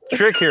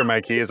trick here,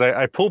 Mikey, is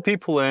I pull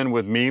people in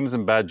with memes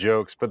and bad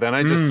jokes, but then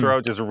I just throw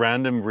out just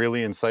random,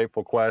 really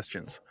insightful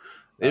questions.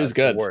 It was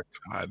good.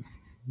 God.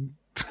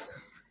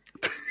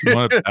 You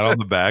want a pat on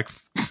the back?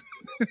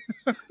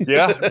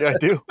 Yeah, I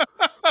do.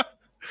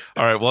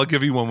 All right, well, I'll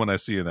give you one when I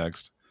see you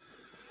next.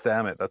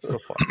 Damn it, that's so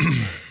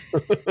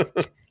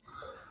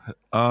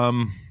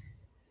fun.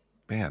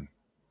 Man.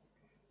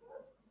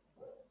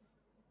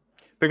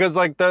 Because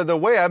like the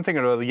way I'm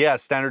thinking of it, yeah,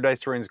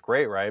 standardized terrain is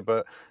great, right?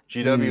 But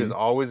GW is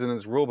always in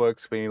its rule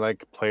books being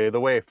like, play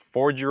the way,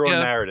 forge your own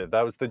narrative.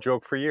 That was the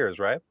joke for years,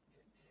 right?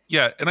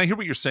 Yeah, and I hear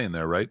what you're saying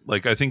there, right?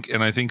 Like I think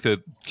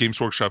that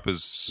Games Workshop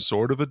has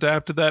sort of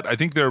adapted that. I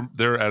think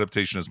their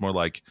adaptation is more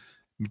like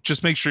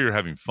just make sure you're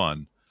having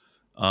fun.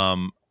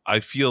 I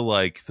feel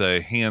like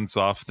the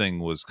hands-off thing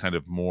was kind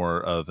of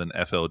more of an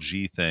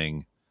FLG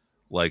thing,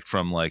 like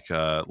from like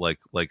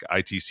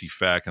ITC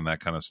FAQ and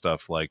that kind of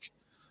stuff, like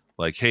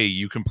hey,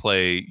 you can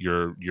play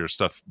your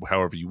stuff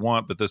however you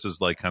want, but this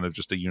is like kind of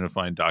just a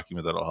unifying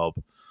document that'll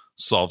help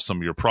solve some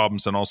of your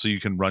problems. And also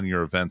you can run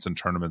your events and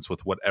tournaments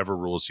with whatever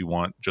rules you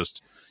want,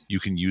 just you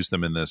can use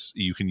them in the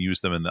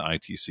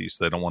ITC.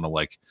 So they don't want to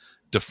like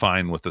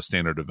define what the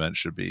standard event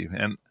should be.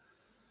 And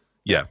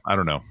yeah, I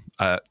don't know.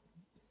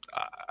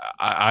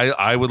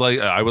 I would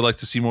like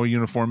to see more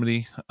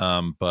uniformity,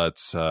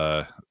 but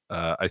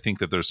I think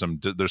that there's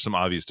some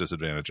obvious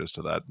disadvantages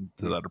to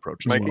that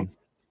approach as well.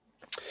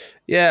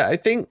 Yeah, I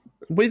think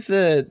with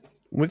the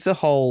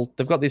whole,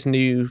 they've got this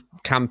new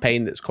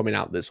campaign that's coming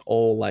out that's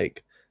all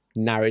like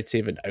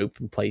narrative and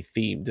open play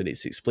themed, and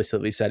it's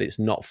explicitly said it's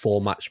not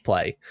for match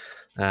play,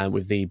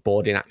 with the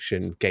board in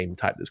action game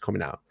type that's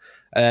coming out,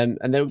 and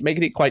they're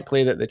making it quite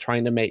clear that they're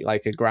trying to make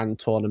like a grand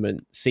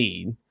tournament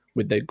scene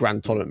with the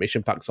grand tournament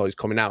mission packs always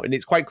coming out, and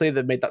it's quite clear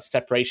they've made that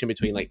separation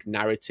between like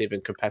narrative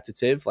and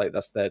competitive. Like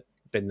that's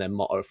been their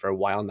motto for a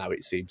while now,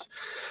 it seems.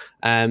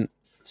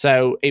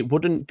 So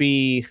would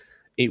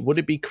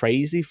it be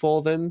crazy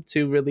for them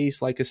to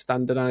release like a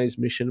standardized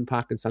mission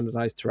pack and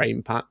standardized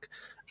terrain pack,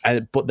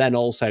 but then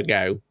also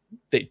go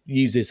that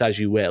use this as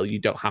you will, you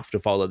don't have to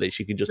follow this,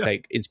 you can just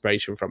take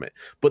inspiration from it?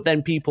 But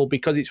then people,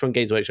 because it's from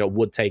Games Workshop,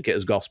 would take it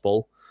as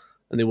gospel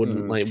and they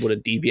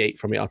wouldn't deviate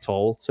from it at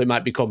all. So it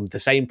might become the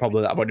same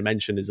problem that I've already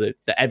mentioned, is that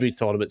every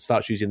tournament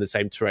starts using the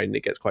same terrain and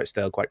it gets quite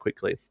stale quite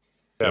quickly.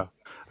 Yeah.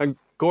 And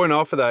going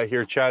off of that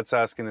here, chat's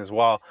asking as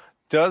well,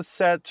 does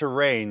set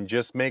terrain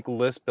just make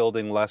list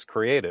building less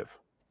creative?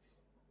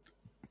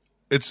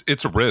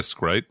 It's a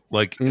risk, right?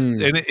 Like,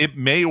 and it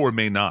may or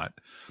may not.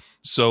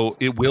 So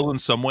it will in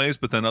some ways,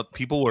 but then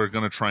people are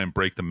going to try and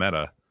break the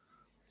meta,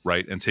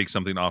 right, and take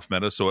something off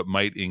meta. So it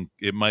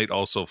might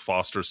also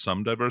foster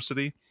some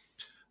diversity.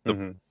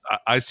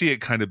 I see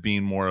it kind of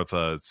being more of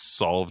a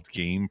solved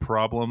game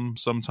problem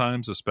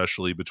sometimes,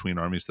 especially between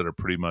armies that are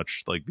pretty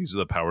much like these are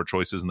the power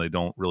choices and they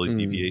don't really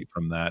deviate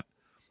from that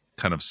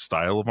kind of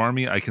style of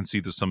army. I can see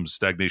there's some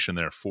stagnation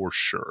there for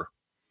sure.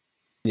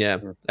 Yeah,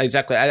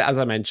 exactly. As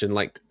I mentioned,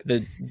 like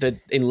the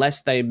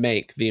unless they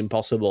make the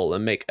impossible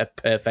and make a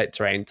perfect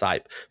terrain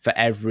type for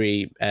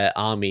every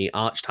army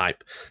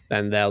archetype,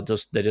 then they're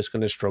just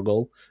going to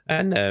struggle,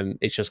 and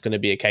it's just going to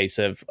be a case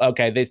of,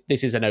 okay,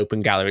 this is an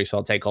open gallery, so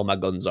I'll take all my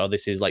guns, or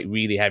this is like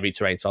really heavy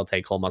terrain, so I'll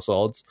take all my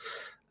swords,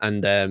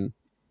 and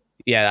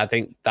yeah, I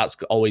think that's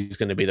always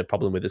going to be the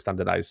problem with the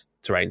standardized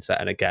terrain set,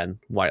 and again,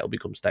 why it'll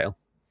become stale.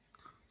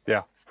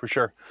 Yeah. For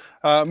sure.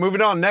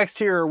 Moving on. Next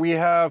here, we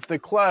have the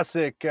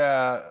classic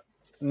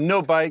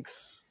no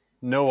bikes,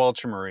 no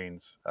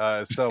Ultramarines.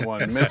 Someone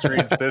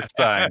misreads this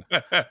time,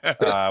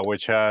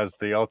 which has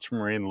the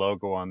Ultramarine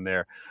logo on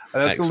there.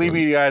 And that's going to leave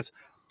you guys.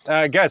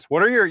 Guys,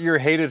 what are your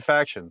hated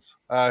factions?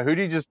 Who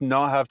do you just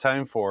not have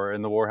time for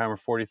in the Warhammer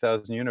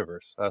 40,000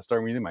 universe?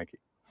 Starting with you, Mikey.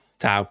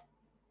 Tau.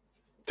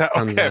 Hands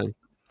Okay. down.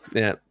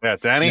 Yeah. Yeah,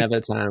 Danny.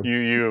 Never Tau.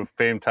 You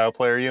famed Tau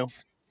player, you.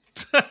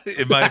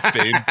 Am I a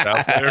famed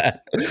Tau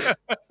player?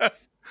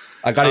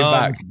 I got him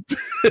back.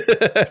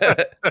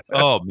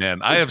 Oh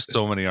man, I have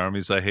so many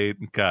armies I hate.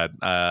 God,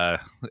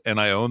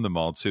 and I own them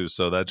all too.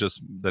 So that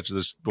just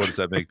what does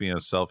that make me, a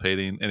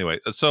self-hating? Anyway,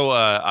 so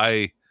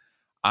I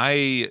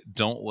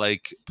don't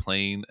like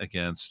playing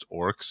against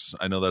orcs.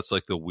 I know that's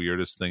like the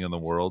weirdest thing in the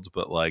world,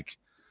 but like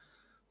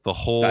the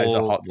whole That is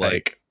a hot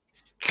take.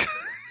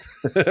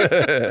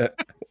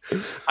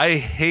 I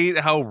hate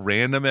how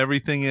random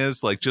everything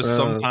is. Like just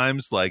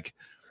sometimes like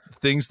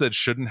things that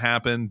shouldn't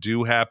happen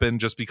do happen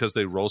just because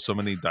they roll so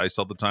many dice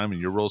all the time,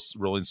 and you're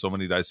rolling so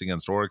many dice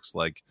against orcs.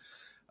 Like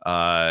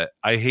I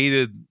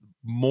hated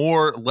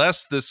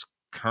less this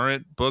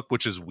current book,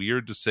 which is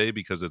weird to say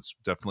because it's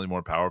definitely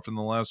more powerful than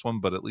the last one,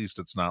 but at least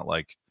it's not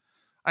like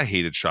I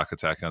hated shock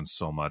attack guns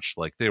so much.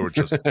 Like they were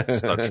just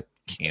such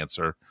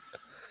cancer.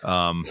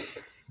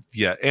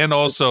 Yeah, and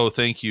also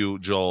thank you,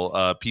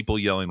 Joel. People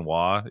yelling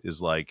 "wah"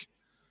 is like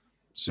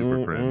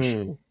super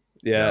cringe.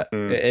 Yeah,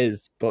 it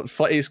is. But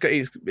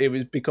it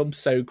was become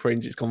so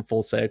cringe. It's gone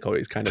full circle.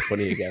 It's kind of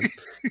funny again.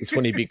 It's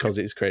funny because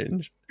it's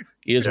cringe.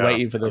 You're just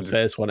waiting for the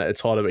first one at a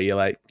tournament. You're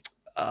like,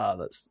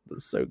 that's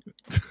so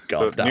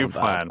goddamn new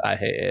bad. plan. I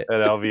hate it.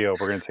 At LVO,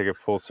 we're going to take it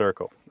full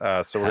circle.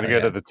 So we're going to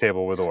go to the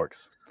table with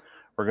orcs.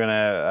 We're going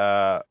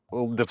to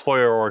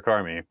deploy our orc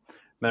army.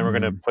 Then we're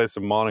going to place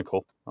a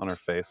monocle on our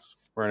face.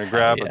 We're going to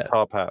grab a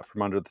top hat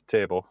from under the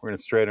table. We're going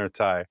to straighten our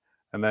tie.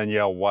 And then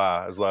yell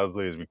 "wow" as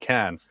loudly as we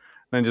can. And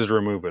then just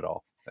remove it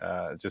all.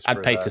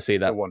 I'd pay to see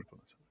that.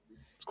 Wonderfulness.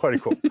 It's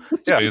quite cool.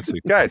 It's fancy.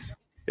 Guys.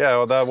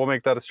 Yeah, well, we'll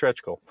make that a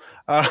stretch goal.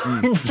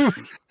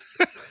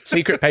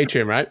 Secret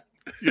Patreon, right?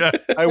 Yeah,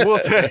 I will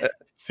say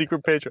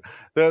secret Patreon.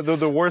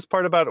 The worst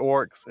part about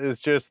orcs is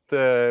just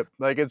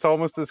it's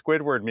almost a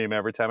Squidward meme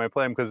every time I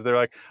play them, because they're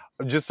like,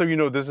 just so you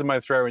know, this is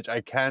my threat range.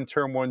 I can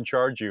turn one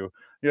charge you.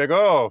 You're like,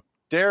 oh,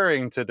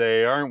 daring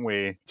today, aren't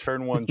we?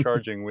 Turn one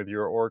charging with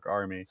your orc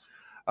army.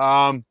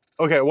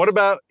 Okay, what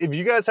about if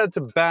you guys had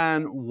to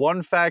ban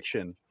one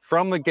faction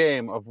from the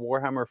game of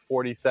Warhammer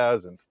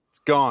 40,000? It's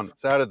gone.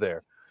 It's out of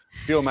there. I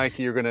feel,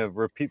 Mikey, you're going to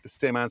repeat the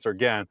same answer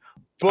again.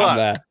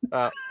 But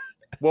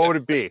what would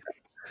it be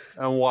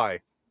and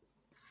why?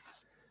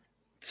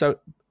 So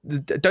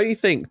don't you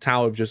think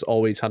Tau have just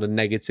always had a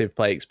negative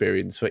play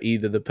experience for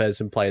either the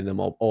person playing them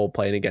or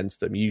playing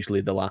against them,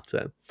 usually the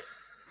latter?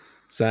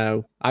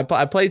 So I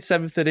played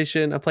 7th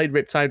edition, I played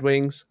Riptide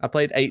Wings, I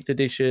played 8th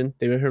edition,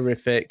 they were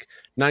horrific.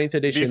 9th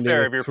edition, they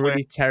were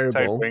pretty terrible.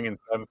 Riptide Wing in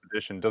 7th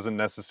edition doesn't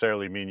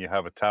necessarily mean you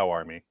have a Tau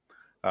army.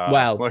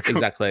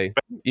 Exactly.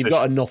 You've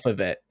got enough of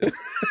it.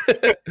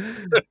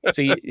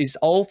 So it's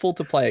awful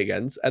to play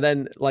against. And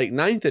then, like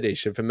 9th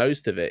edition, for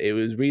most of it, it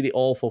was really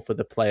awful for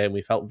the player, and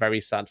we felt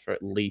very sad for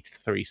at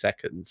least 3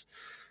 seconds.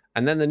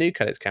 And then the new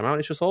credits came out, and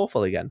it's just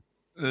awful again.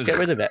 Let's get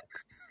rid of it.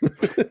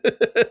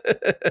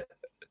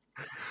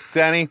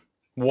 Danny,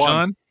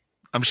 John,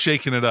 I'm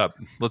shaking it up.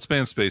 Let's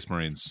ban Space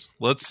Marines.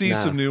 Let's see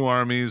some new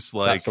armies.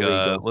 Like,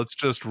 let's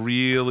just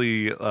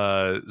really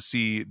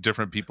see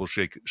different people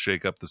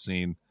shake up the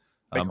scene.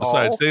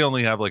 Besides, they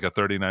only have like a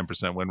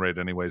 39% win rate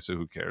anyway, so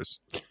who cares?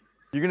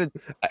 You're gonna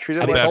treat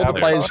it like like all the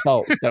players'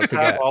 fault. Don't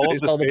forget,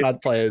 it's all the bad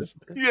players.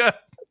 Yeah.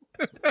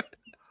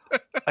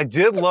 I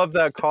did love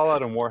that call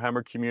out in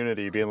Warhammer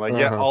community, being like,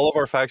 "Yeah, all of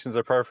our factions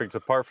are perfect,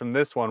 apart from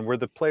this one, where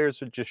the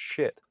players are just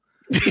shit."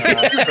 You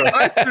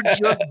guys are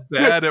just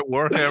bad at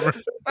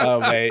Warhammer. Oh,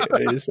 mate,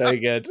 it is so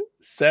good,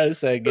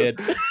 so good.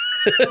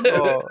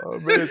 Oh,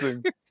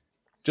 amazing!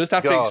 Just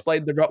have to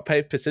explain the rock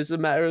paper scissors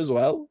meta as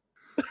well.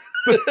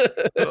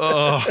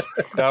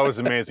 That was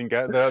amazing.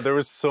 There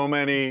was so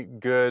many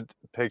good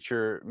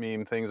picture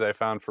meme things I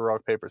found for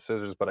rock paper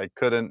scissors, but I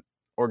couldn't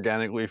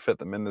organically fit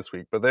them in this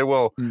week. But they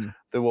will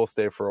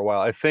stay for a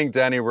while. I think,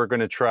 Danny, we're going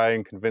to try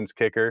and convince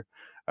Kicker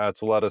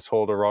to let us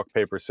hold a rock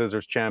paper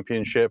scissors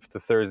championship the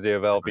Thursday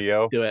of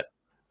LVO. Do it.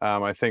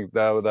 I think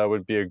that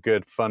would be a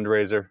good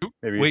fundraiser.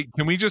 Maybe. Wait,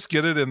 can we just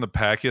get it in the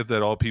packet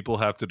that all people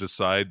have to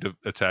decide to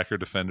attacker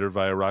defender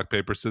via rock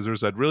paper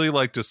scissors? I'd really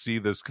like to see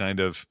this kind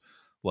of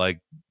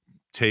like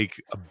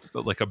take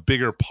a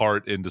bigger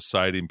part in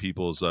deciding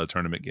people's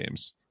tournament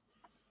games.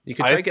 You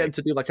could try to get them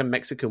to do like a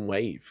Mexican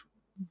wave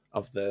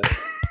of the.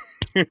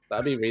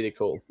 That'd be really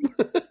cool.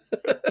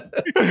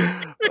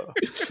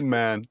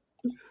 Man,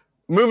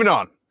 moving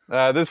on.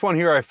 This one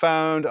here I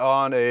found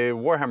on a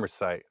Warhammer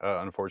site,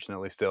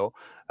 unfortunately still,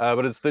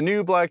 but it's the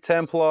new Black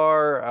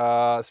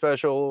Templar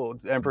special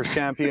Emperor's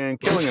Champion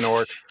killing an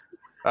orc.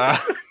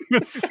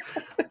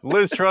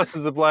 Liz Truss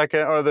is the Black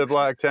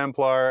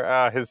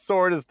Templar. His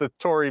sword is the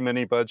Tory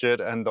mini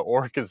budget, and the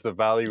orc is the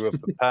value of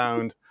the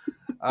pound.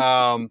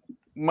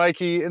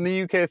 Mikey, in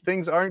the UK,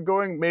 things aren't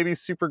going maybe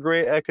super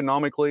great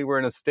economically. We're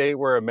in a state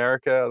where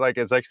America, like,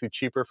 it's actually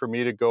cheaper for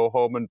me to go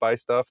home and buy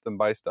stuff than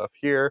buy stuff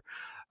here.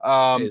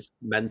 It's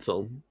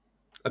mental.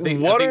 I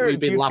think we've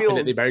been laughing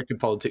at the American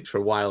politics for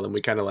a while, and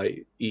we're kind of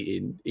like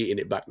eating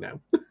it back now.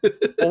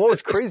 Well, what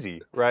was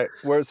crazy, right?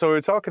 So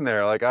we're talking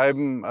there, like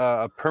I'm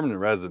a permanent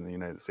resident in the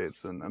United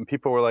States, and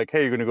people were like,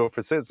 "Hey, you're going to go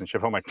for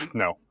citizenship?" I'm like,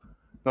 "No."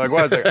 They're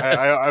like, "What?"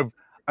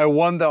 I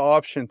won the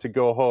option to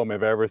go home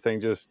if everything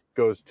just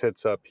goes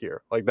tits up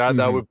here, like that.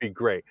 That would be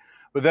great.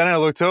 But then I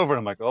looked over and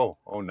I'm like, "Oh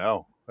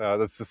no,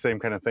 that's the same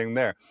kind of thing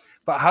there."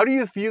 But how do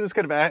you view this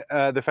kind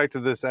of the effect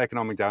of this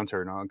economic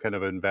downturn on kind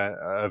of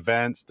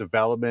events,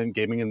 development,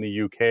 gaming in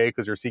the UK?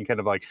 Because you're seeing kind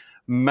of like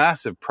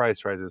massive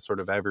price rises sort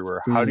of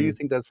everywhere. How do you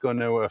think that's going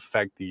to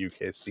affect the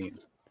UK scene?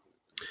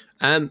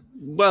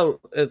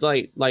 Well, it's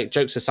like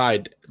jokes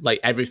aside, like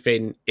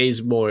everything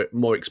is more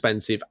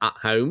expensive at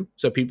home,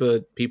 so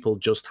people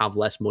just have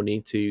less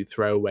money to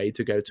throw away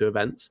to go to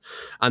events.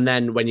 And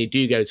then when you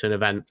do go to an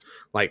event,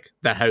 like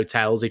the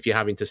hotels, if you're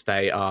having to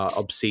stay, are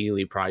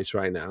obscenely priced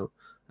right now.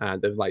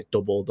 They've like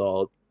doubled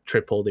or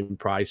tripled in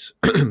price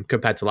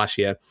compared to last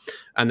year.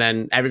 And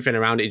then everything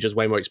around it is just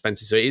way more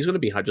expensive. So it is going to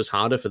be just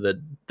harder for the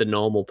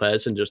normal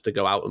person just to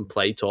go out and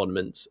play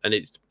tournaments. And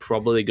it's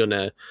probably going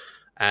to,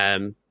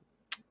 I'm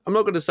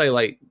not going to say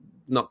like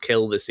not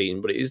kill the scene,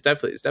 but it's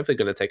definitely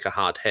going to take a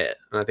hard hit.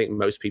 And I think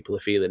most people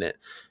are feeling it.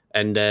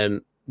 And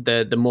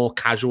the more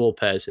casual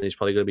person is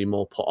probably going to be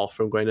more put off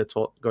from going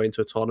to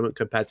a tournament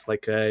compared to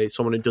like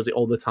someone who does it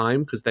all the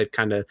time, because they've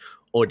kind of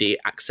already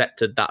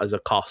accepted that as a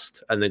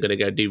cost and they're going to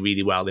go do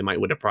really well. They might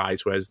win a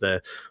prize, whereas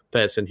the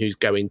person who's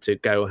going to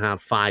go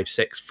have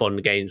 5-6 fun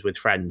games with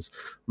friends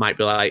might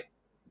be like,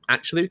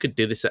 actually, we could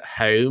do this at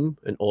home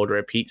and order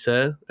a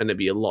pizza and it'd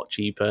be a lot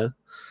cheaper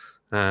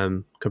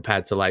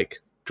compared to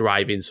like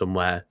driving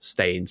somewhere,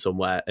 staying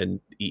somewhere and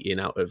eating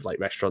out of like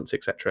restaurants,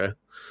 etc.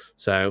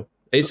 So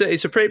it's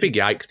a pretty big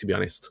yikes, to be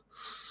honest.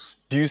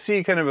 Do you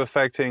see kind of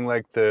affecting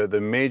like the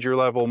major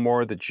level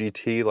more, the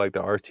GT, like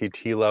the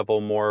RTT level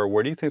more?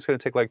 Where do you think it's going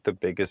to take like the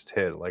biggest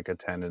hit, like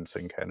attendance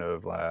and kind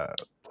of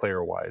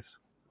player wise?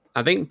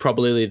 I think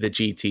probably the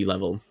GT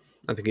level.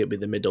 I think it'll be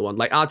the middle one.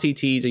 Like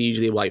RTTs are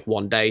usually like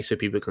one day, so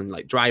people can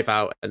like drive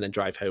out and then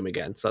drive home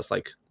again. So that's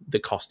like the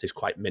cost is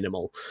quite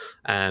minimal.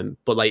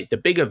 But like the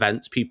big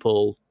events,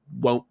 people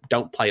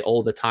don't play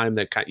all the time.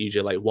 They're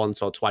usually like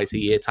once or twice a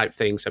year type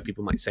thing, so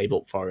people might save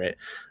up for it.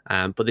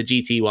 But the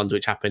GT ones,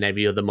 which happen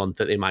every other month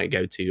that they might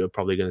go to, are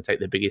probably going to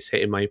take the biggest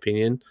hit, in my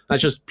opinion.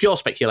 That's just pure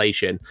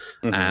speculation.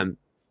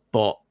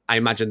 But I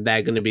imagine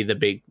they're going to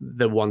be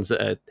the ones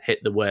that are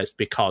hit the worst,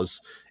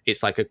 because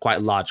it's like a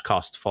quite large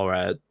cost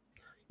for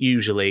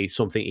usually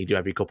something you do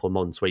every couple of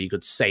months, where you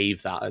could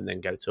save that and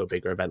then go to a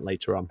bigger event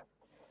later on.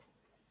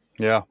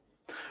 Yeah.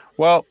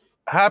 Well,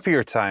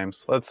 happier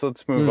times. Let's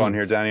move on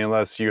here, Danny,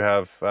 unless you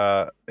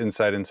have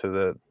insight into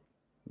the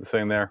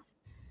thing there.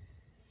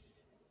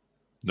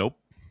 Nope.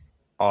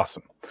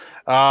 Awesome.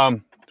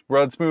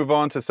 Let's move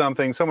on to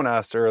something someone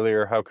asked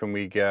earlier. How can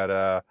we get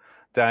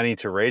Danny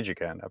to rage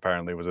again?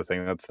 Apparently was a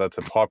thing. That's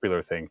a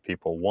popular thing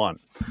people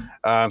want.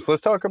 So let's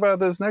talk about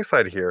this next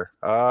slide here.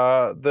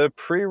 The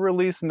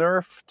pre-release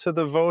nerf to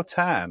the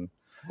Votann.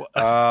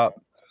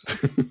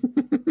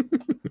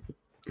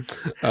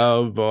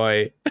 Oh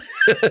boy.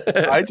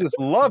 I just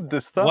love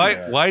this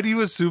thumbnail. Why do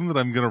you assume that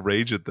I'm going to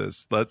rage at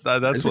this?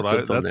 That's what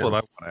I want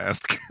to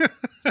ask.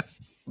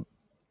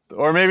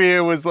 Or maybe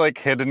it was like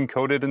hidden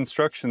coded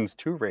instructions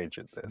to rage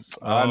at this.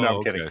 No,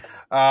 I'm kidding.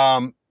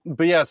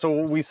 But yeah,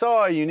 so we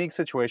saw a unique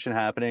situation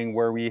happening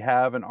where we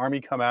have an army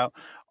come out.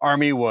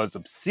 Army was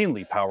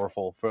obscenely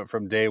powerful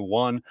from day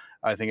one.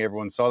 I think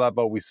everyone saw that,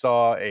 but we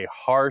saw a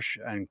harsh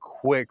and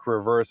quick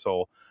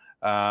reversal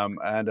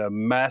and a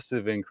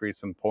massive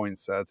increase in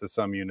points to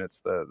some units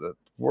that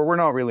were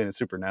not really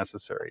super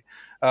necessary.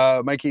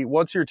 Mikey,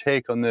 what's your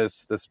take on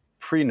this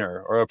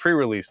pre-nerf or a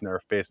pre-release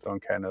nerf based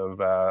on kind of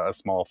a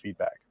small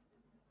feedback?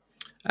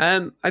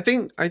 I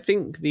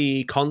think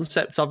the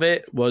concept of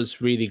it was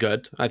really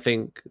good. I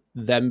think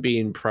them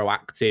being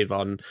proactive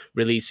on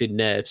releasing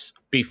nerfs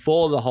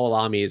before the whole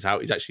army is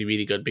out is actually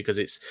really good, because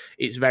it's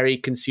very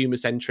consumer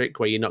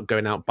centric, where you're not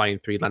going out buying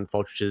 3 land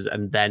fortresses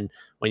and then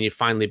when you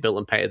finally built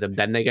and painted them,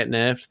 then they get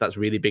nerfed. That's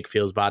really big,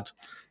 feels bad.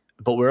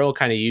 But we're all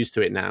kind of used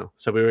to it now.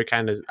 So we were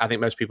I think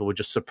most people were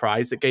just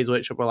surprised that Games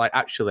Workshop were like,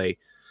 actually,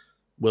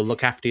 we'll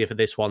look after you for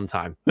this one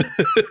time.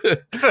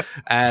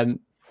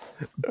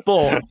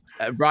 But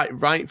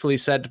rightfully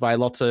said by a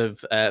lot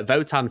of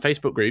Votann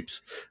Facebook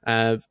groups,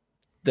 I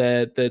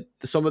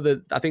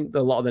think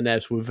a lot of the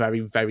nerfs were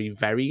very, very,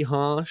 very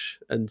harsh,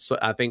 and so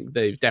I think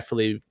they've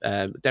definitely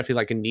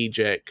like a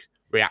knee-jerk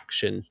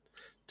reaction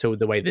to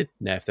the way they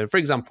nerf them. For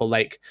example,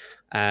 like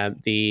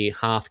the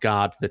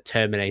Hearthguard, the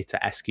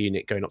Terminator-esque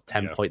unit going up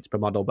 10 points per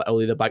model, but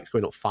only the bike's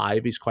going up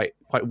 5 is quite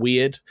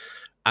weird.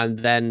 And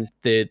then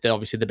the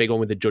obviously the big one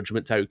with the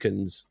Judgment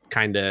tokens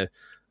kind of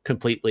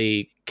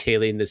completely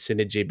killing the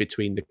synergy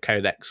between the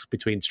codex,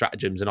 between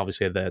stratagems, and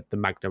obviously the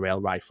Magna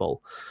Rail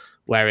rifle,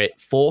 where it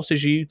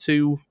forces you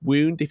to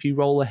wound if you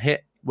roll a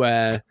hit,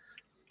 where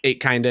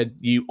it kind of,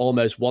 you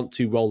almost want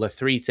to roll a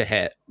 3 to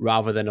hit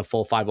rather than a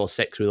 4, 5, or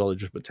 6 with all the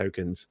Judgment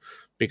tokens,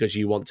 because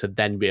you want to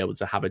then be able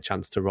to have a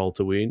chance to roll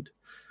to wound.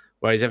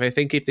 Whereas if I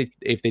think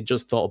if they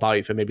just thought about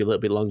it for maybe a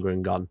little bit longer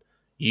and gone,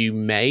 you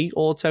may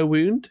auto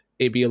wound,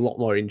 it'd be a lot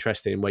more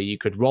interesting where you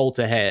could roll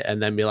to hit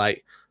and then be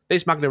like,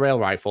 this Magna Rail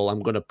rifle,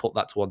 I'm going to put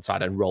that to one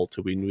side and roll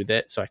to wound with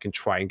it so I can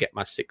try and get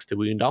my 6 to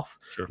wound off.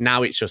 Sure.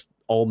 Now it's just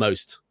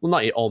almost, well,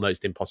 not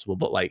almost impossible,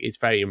 but like it's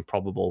very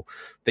improbable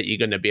that you're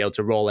going to be able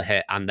to roll a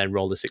hit and then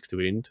roll the 6 to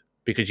wound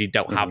because you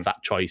don't have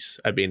that choice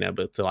of being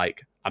able to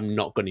like, I'm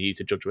not going to use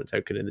a judgment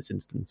token in this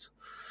instance.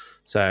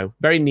 So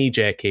very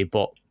knee-jerky,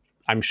 but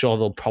I'm sure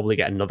they'll probably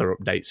get another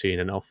update soon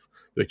enough,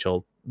 which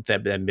will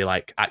then be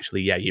like,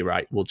 actually, yeah, you're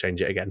right. We'll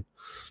change it again.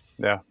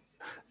 Yeah.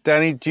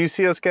 Danny, do you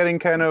see us getting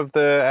kind of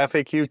the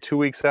FAQ 2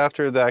 weeks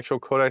after the actual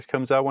codex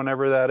comes out,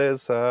 whenever that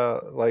is,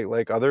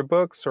 like other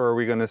books, or are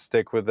we going to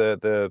stick with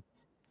the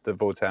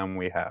Votann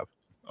we have?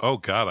 Oh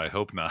God, I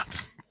hope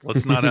not.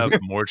 Let's not have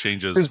more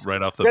changes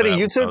right off the bat. Danny,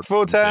 you took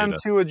Votann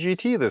to a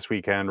GT this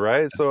weekend,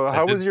 right? So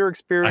how was your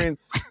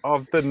experience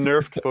of the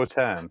nerfed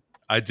Votann?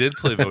 I did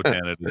play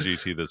Votann at a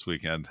GT this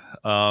weekend.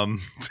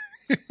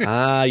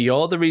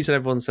 You're the reason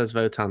everyone says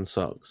Votann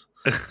sucks.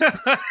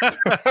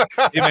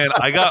 Hey man,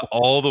 I got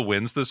all the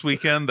wins this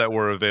weekend that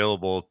were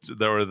available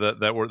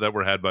that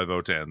were had by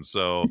Votann.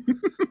 So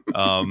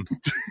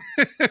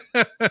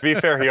to be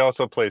fair, he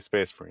also plays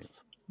Space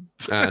Marines.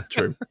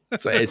 True.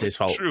 So it is his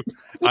fault. True.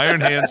 Iron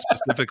Hand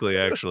specifically,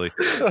 actually.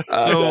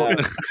 So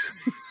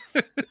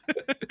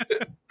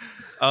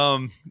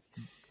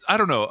I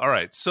don't know. All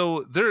right.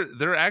 So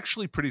they're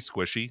actually pretty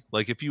squishy.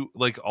 Like if you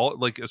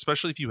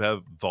especially if you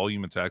have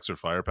volume attacks or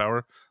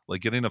firepower,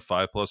 like getting a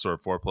 5+ or a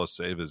 4+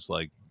 save is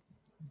like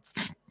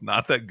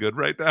not that good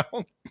right now.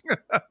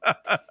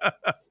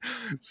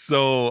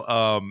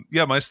 So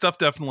yeah, my stuff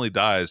definitely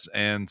dies.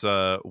 And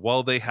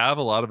while they have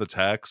a lot of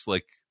attacks,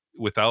 like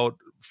without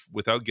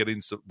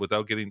getting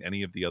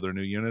any of the other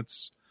new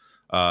units,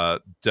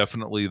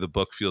 definitely the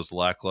book feels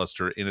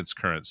lackluster in its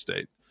current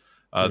state.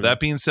 That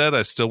being said,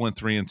 I still went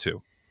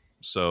 3-2.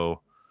 So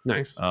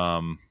nice.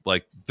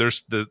 Like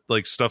there's the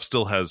like stuff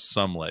still has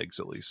some legs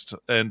at least,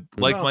 and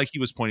like Mikey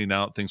was pointing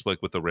out, things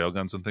like with the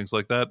railguns and things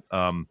like that.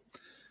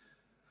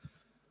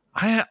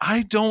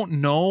 I don't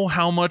know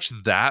how much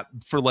that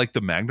for like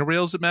the Magna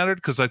Rails it mattered,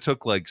 because I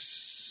took like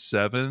 6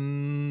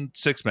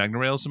 Magna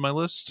Rails in my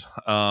list.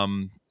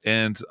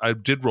 And I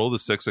did roll the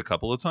 6 a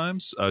couple of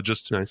times.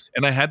 Just nice.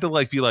 And I had to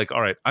like be like,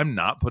 all right, I'm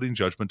not putting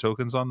judgment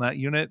tokens on that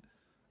unit,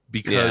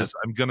 because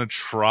I'm gonna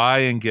try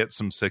and get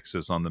some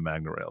 6s on the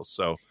Magna Rails.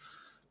 So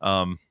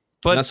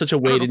but that's such a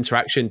weird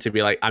interaction to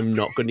be like, I'm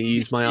not going to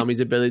use my army's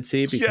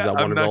ability because I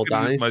want to roll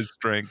dice. Use my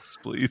strengths,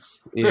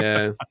 please.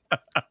 Yeah.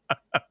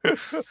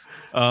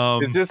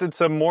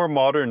 It's a more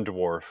modern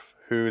dwarf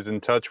who's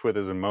in touch with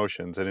his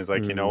emotions, and he's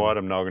like, you know what?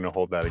 I'm not going to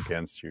hold that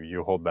against you.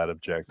 You hold that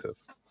objective.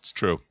 It's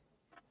true.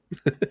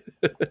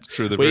 It's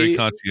true. They're very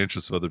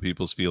conscientious of other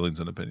people's feelings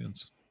and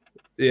opinions.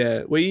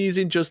 Yeah, we're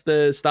using just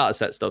the starter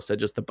set stuff, so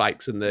just the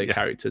bikes and the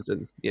characters,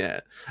 and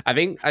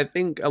I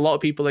think a lot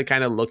of people are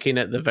kind of looking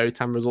at the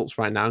Votann results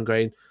right now and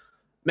going,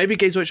 maybe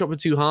Games Workshop are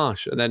too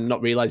harsh, and then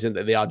not realizing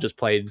that they are just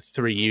playing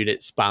 3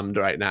 units spammed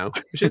right now,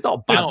 which is not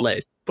a bad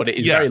list, but it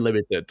is very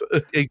limited.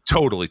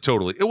 Totally.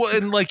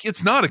 And like,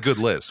 it's not a good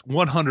list,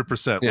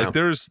 100%. Yeah.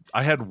 Like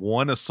I had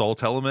one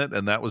assault element,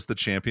 and that was the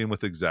champion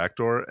with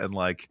Exactor, and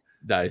like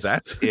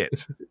that's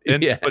it.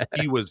 And but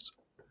he was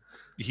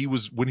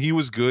when he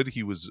was good,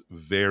 he was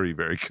very,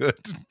 very good.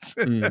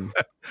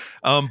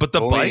 But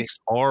the bikes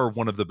are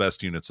one of the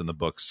best units in the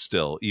book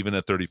still, even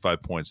at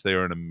 35 points. They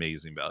are an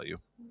amazing value.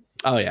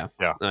 Oh yeah.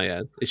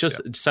 It's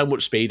just so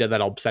much speed and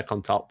then obsec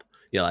on top.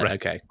 You're like,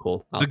 okay,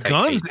 cool. The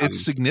guns,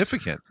 it's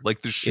significant.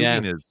 Like the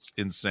shooting is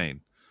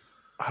insane.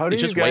 How do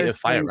you just guys wait to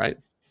fire, right?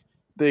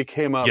 They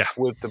came up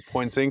with the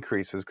points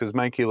increases? Because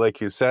Mikey, like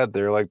you said,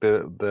 they're like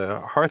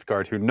the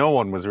Hearthguard, who no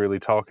one was really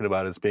talking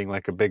about as being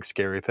like a big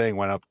scary thing,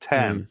 went up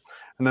 10.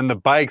 And then the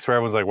bikes, where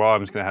everyone's like, well,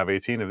 I'm just going to have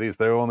 18 of these,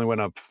 they only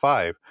went up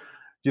 5. Do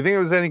you think it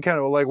was any kind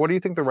of, like, what do you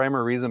think the rhyme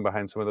or reason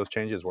behind some of those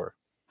changes were?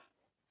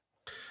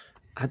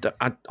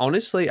 I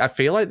honestly, I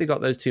feel like they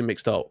got those two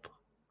mixed up.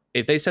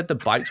 If they said the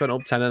bikes went up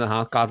 10 and the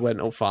Hearthguard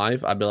went up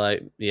 5, I'd be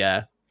like,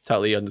 yeah,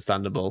 totally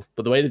understandable.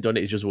 But the way they've done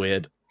it is just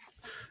weird.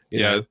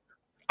 You know?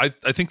 I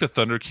think the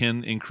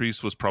Thunderkin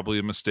increase was probably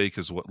a mistake,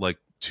 as what, like,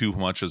 too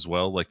much as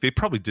well. Like, they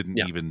probably didn't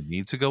even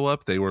need to go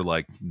up. They were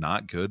like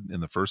not good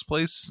in the first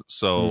place.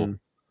 So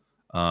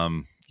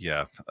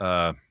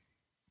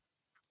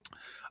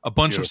a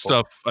bunch of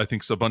stuff, I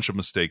think, a bunch of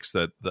mistakes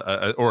that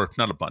or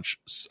not a bunch,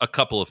 a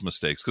couple of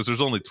mistakes, because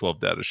there's only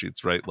 12 data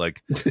sheets, right?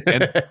 Like,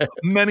 and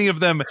many of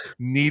them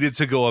needed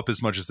to go up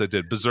as much as they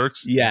did.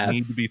 Berserks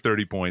need to be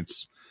 30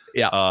 points.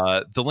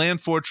 The Land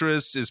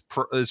Fortress is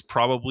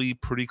probably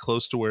pretty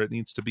close to where it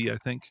needs to be, I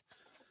think.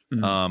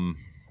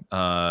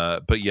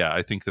 But yeah,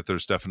 I think that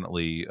there's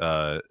definitely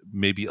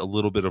maybe a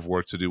little bit of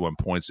work to do on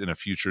points in a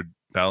future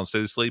balanced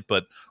data slate.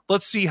 But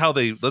let's see how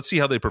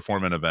they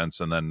perform in events,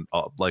 and then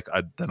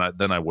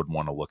then I would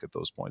want to look at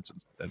those points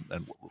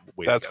and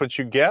wait. That's what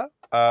you get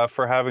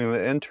for having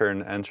the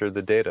intern enter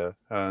the data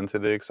into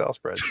the Excel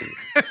spreadsheet.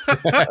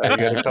 You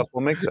get a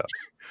couple mix-ups.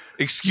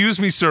 Excuse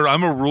me, sir.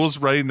 I'm a rules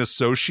writing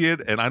associate,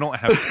 and I don't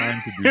have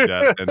time to do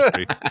that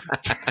entry.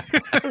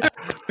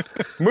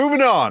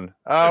 Moving on,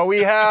 we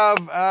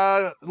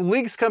have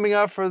leaks coming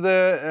up for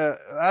the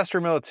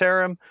Astra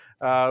Militarum.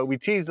 We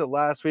teased it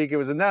last week. It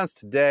was announced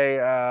today.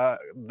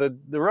 The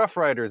Rough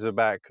Riders are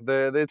back.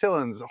 The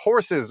Attilans,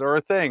 horses are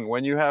a thing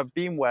when you have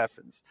beam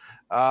weapons.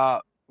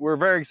 We're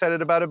very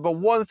excited about it. But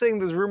one thing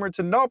that's rumored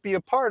to not be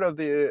a part of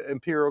the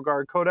Imperial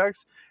Guard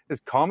Codex is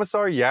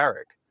Commissar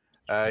Yarrick.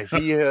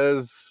 He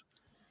has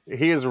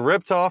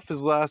ripped off his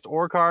last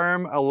orc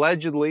arm,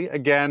 allegedly.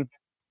 Again,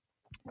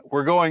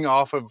 we're going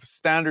off of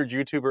standard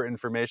YouTuber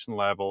information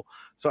level,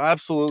 so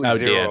absolutely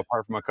zero,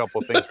 apart from a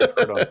couple of things we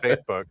heard on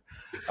Facebook.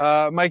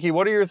 Mikey,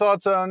 what are your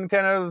thoughts on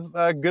kind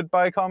of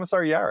goodbye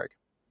Commissar Yarrick?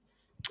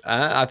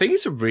 I think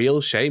it's a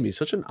real shame. He's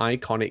such an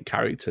iconic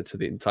character to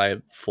the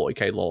entire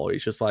 40k lore.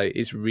 It's just like,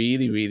 it's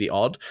really, really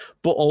odd.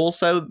 But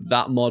also,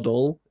 that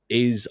model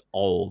is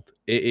old.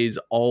 It is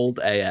old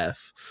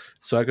AF.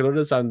 So I can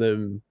understand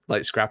them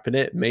like scrapping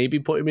it. Maybe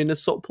put him in a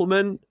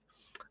supplement.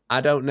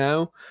 I don't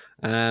know.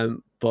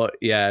 But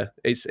yeah,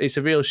 it's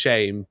a real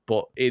shame.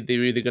 But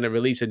they're either going to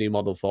release a new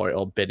model for it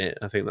or bin it.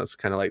 I think that's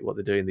kind of like what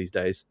they're doing these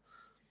days.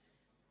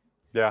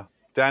 Yeah.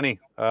 Danny,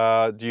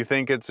 do you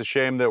think it's a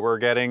shame that we're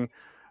getting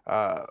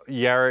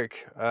Yarrick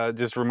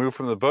just removed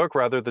from the book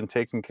rather than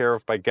taken care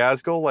of by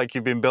Ghazghkull? Like,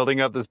 you've been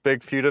building up this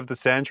big feud of the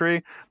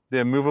century, the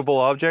immovable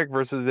object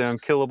versus the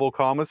unkillable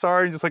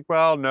Commissar. You're just like,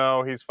 well,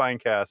 no, he's fine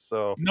cast.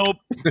 So nope,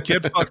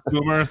 get fucked,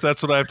 Boomer.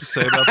 That's what I have to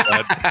say about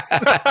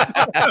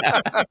that.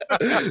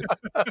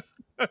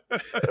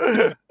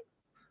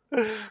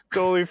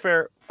 Totally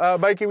fair.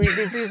 Mikey, we've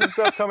been seeing some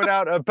stuff coming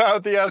out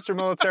about the Astra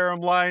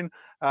Militarum line.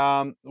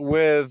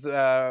 With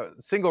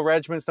single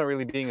regiments not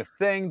really being a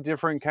thing,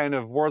 different kind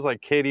of wars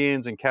like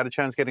Cadians and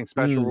Catachans getting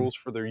special rules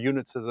for their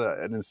units as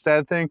an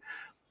instead thing.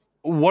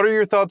 What are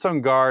your thoughts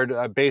on Guard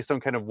based on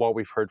kind of what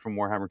we've heard from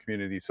Warhammer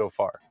community so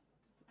far?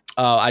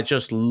 I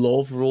just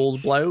love rules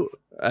bloat,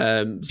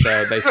 so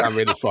they sound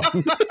really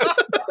fun.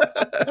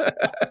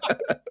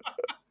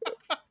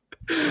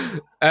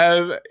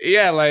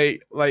 Yeah,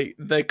 like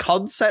the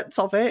concept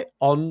of it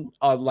on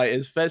like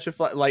as first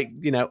reflect, like,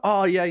 you know,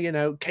 oh yeah, you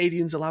know,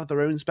 Cadians will have their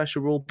own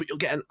special rule, but you'll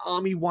get an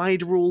army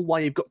wide rule while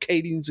you've got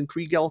Cadians and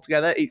Krieg all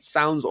together. It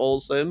sounds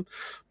awesome,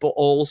 but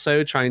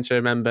also trying to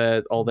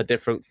remember all the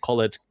different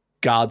coloured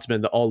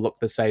guardsmen that all look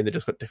the same. They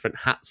just got different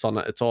hats on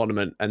at a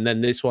tournament, and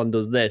then this one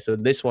does this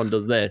and this one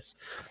does this.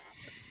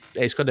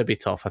 It's going to be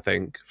tough, I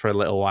think, for a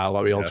little while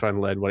while we all try and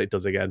learn what it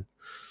does again.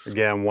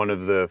 Again, one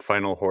of the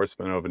final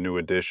horsemen of a new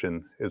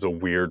edition is a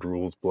weird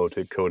rules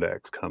bloated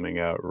codex coming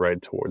out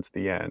right towards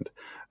the end.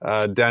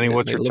 Danny,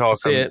 what's your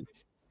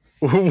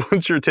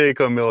what's your take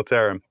on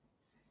Militarum?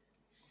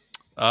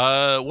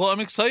 Well, I'm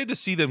excited to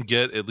see them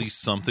get at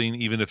least something,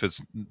 even if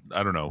it's,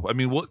 I don't know. I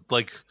mean,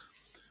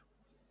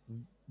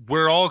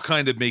 we're all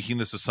kind of making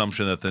this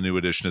assumption that the new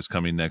edition is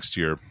coming next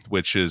year,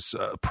 which is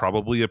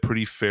probably a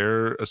pretty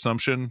fair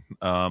assumption.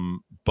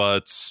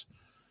 But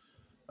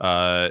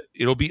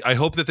it'll be, I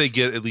hope that they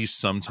get at least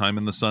some time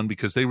in the sun,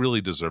 because they really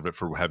deserve it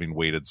for having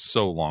waited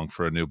so long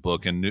for a new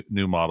book and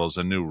new models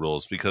and new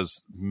rules,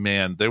 because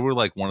man, they were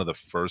like one of the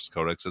first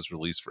codexes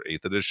released for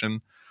 8th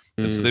edition.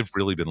 And so they've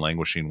really been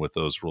languishing with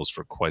those rules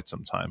for quite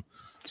some time.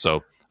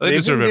 So they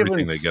deserve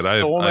everything they get.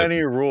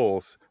 Many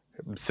rules.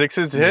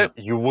 6s hit,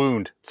 you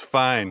wound. It's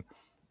fine.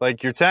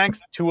 Like your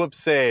tanks, 2-up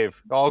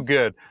save, all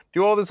good.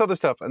 Do all this other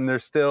stuff, and they're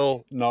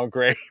still not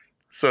great.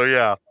 So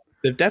yeah,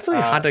 they've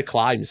definitely had a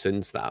climb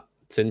since that.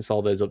 Since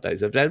all those updates,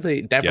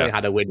 they've definitely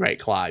had a win rate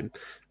climb.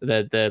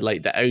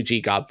 The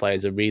OG guard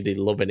players are really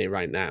loving it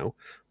right now,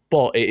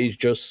 but it is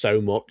just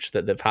so much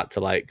that they've had to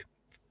like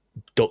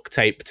duct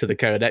tape to the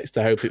codex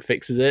to hope it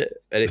fixes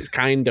it, and it's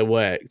kind of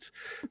worked.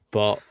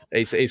 But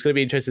it's going to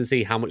be interesting to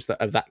see how much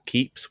of that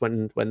keeps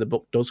when the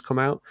book does come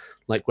out,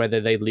 like whether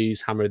they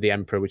lose Hammer of the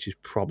Emperor, which is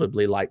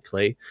probably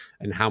likely,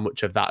 and how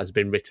much of that has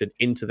been written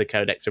into the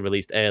codex and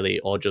released early,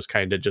 or just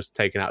kind of just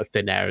taken out of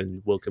thin air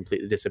and will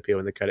completely disappear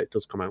when the codex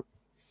does come out.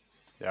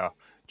 Yeah,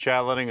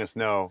 chat letting us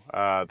know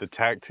the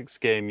tactics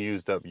game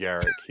used up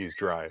Yarrick. He's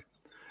dry.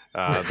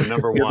 The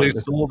number one. They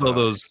sold all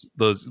those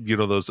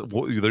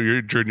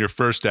during your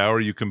first hour.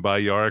 You can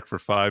buy Yarrick for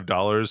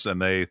 $5, and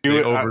they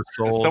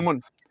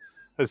oversold.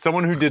 As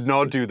someone who did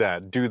not do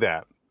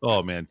that.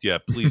 Oh man, yeah,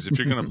 please, if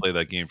you're going to play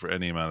that game for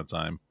any amount of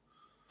time.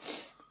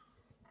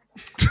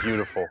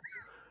 Beautiful.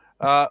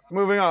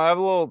 Moving on, I have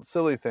a little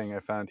silly thing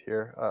I found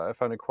here. I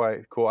found it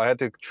quite cool. I had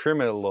to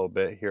trim it a little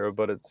bit here,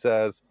 but it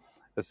says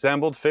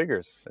assembled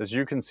figures, as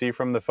you can see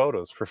from the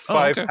photos, for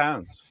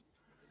 £5.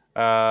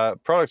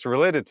 Products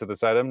related to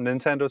this item: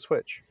 Nintendo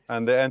Switch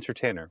and the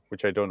Entertainer,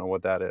 which I don't know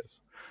what that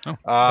is.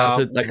 That's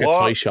like a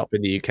toy shop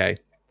in the UK.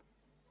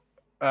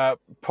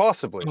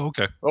 Possibly. Oh,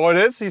 okay. Oh, it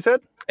is. You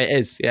said? It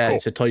is, yeah. Cool.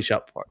 It's a toy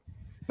shop.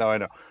 No, I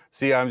know.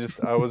 See, I was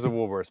a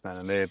Woolworths man,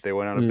 and they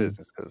went out of Mm.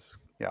 business because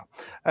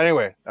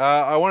Anyway,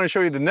 I want to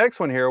show you the next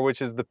one here,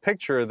 which is the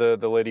picture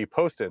the lady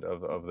posted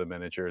of the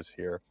miniatures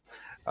here.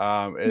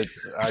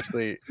 It's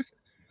actually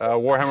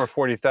Warhammer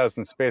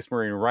 40,000 Space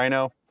Marine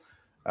Rhino.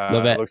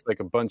 Love it. Looks like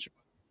a bunch of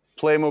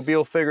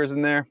Playmobil figures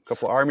in there, a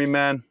couple Army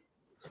men.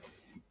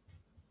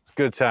 It's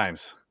good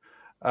times.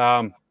 What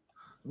I'm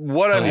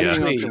yeah.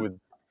 leading on to with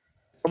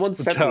Someone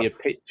sent up? me a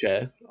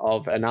picture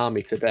of an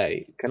army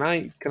today. Can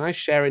I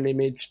share an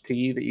image to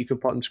you that you can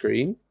put on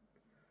screen?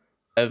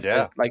 Of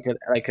like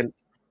an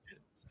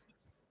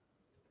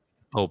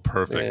Oh,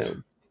 perfect.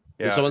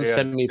 So someone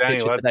sent me a Danny,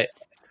 picture today.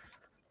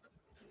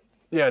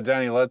 Yeah,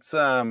 Danny, let's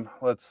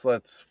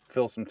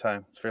fill some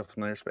time. Let's fill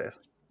some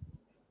airspace.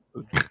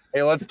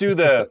 Hey, let's do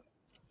the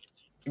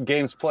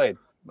games played.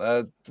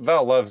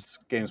 Val loves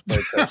games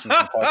played sections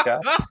and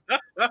podcasts.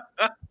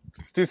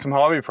 Let's do some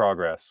hobby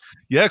progress.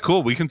 Yeah,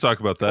 cool. We can talk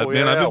about that. Oh,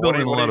 Man, yeah, I've been what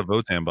do building you- a lot of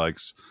Votan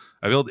bikes.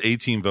 I built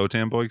 18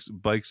 Votan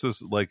bikes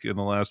this like in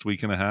the last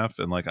week and a half,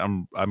 and like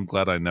I'm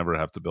glad I never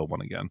have to build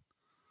one again.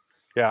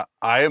 Yeah,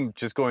 I am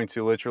just going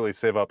to literally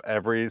save up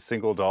every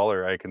single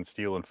dollar I can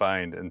steal and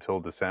find until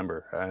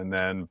December, and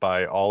then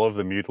buy all of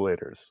the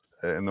mutilators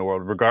in the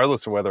world,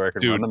 regardless of whether I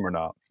can run Dude. them or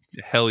not.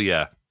 Hell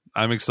yeah.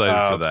 I'm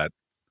excited for that.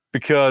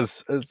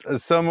 Because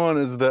as someone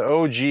as the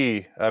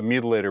OG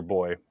mutilator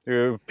boy,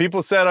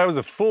 people said I was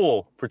a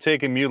fool for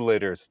taking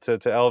mutilators to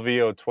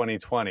LVO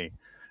 2020.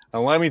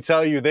 And let me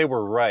tell you, they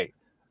were right.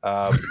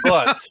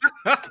 But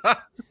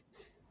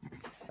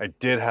I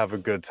did have a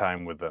good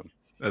time with them.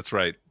 That's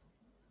right.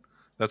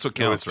 That's what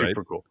It was counts, right?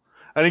 super cool.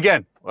 And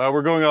again,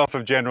 we're going off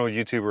of general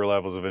YouTuber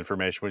levels of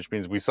information, which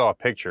means we saw a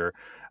picture.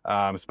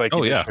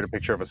 Spikey shared a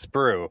picture of a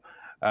sprue.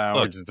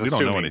 We're just we don't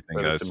know assuming anything,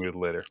 that guys. it's a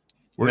mutilator.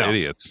 We're No.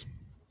 idiots.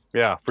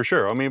 Yeah, for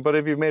sure. I mean, but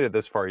if you've made it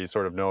this far, you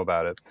sort of know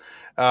about it.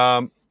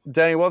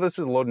 Danny, while this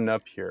is loading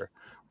up here,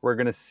 we're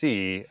going to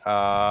see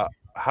how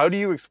do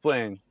you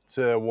explain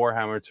to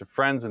Warhammer to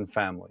friends and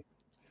family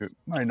who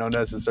might not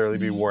necessarily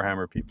be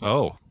Warhammer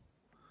people?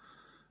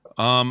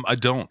 I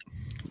don't.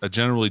 I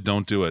generally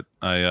don't do it.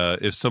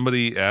 If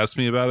somebody asks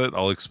me about it,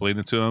 I'll explain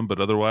it to them. But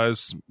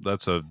otherwise,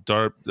 that's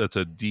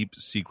a deep,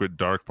 secret,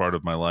 dark part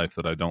of my life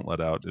that I don't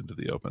let out into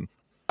the open.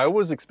 I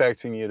was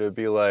expecting you to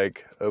be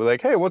like,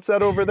 hey, what's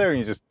that over there? And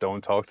you just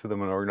don't talk to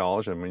them or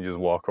acknowledge them, and you just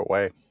walk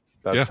away.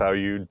 That's how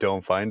you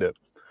don't find it.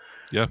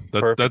 Yeah,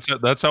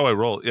 that's how I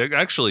roll.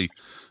 Actually,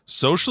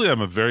 socially, I'm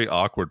a very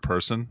awkward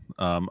person.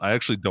 I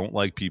actually don't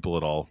like people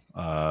at all.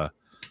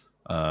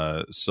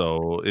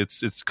 So it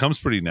comes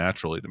pretty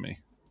naturally to me.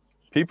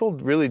 People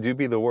really do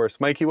be the worst.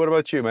 Mikey, what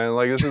about you, man?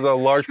 Like, this is a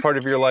large part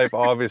of your life,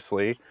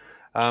 obviously.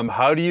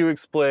 How do you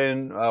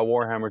explain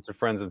Warhammer to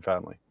friends and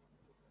family?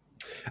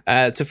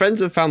 To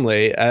friends and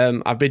family,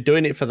 I've been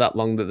doing it for that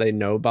long that they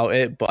know about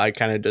it, but I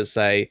kind of just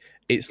say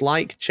it's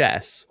like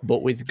chess,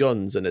 but with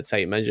guns and a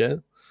tape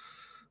measure.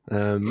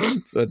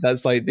 But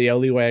that's like the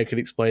only way I could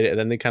explain it. And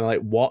then they kind of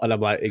like, what? And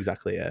I'm like,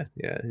 exactly, yeah.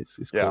 It's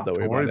cool. Yeah, Don't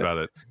Don't worry about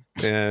it.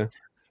 Yeah.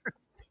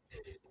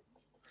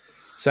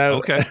 So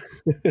Okay.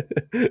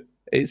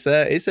 it's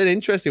an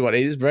interesting one.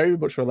 It is very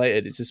much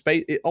related.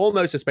 It's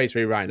almost a Space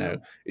Marine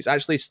Rhino. It's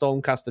actually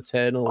Stormcast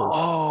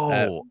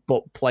Eternals,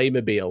 but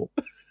Playmobil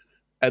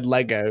and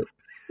Lego.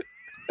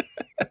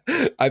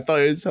 I thought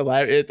it was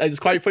hilarious. It's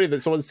quite funny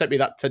that someone sent me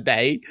that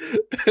today.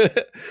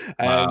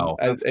 Wow,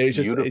 and that's it's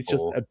just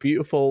beautiful. a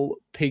beautiful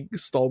pink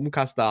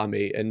Stormcast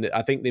army, and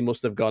I think they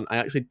must have gone, I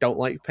actually don't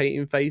like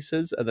painting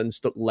faces, and then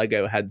stuck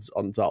Lego heads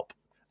on top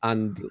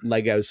and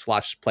Lego /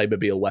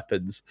 Playmobil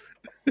weapons.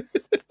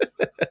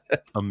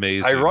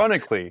 Amazing.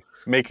 Ironically,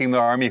 making the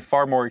army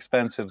far more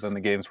expensive than the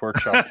Games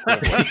Workshop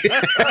equivalent.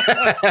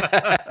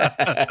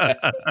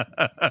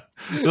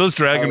 Those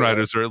Dragon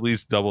Riders are at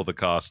least double the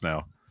cost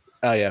now.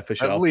 Oh yeah, for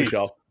sure. At least.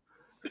 For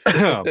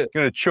sure. I'm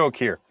going to choke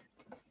here.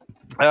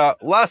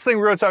 Last thing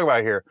we're going to talk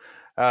about here.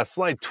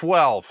 Slide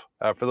 12,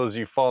 for those of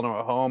you following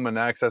at home and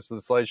access to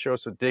the slideshow.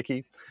 So,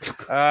 Dickie,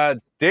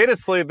 data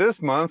slate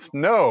this month,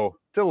 no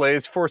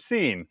delays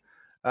foreseen.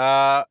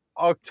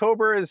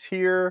 October is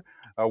here.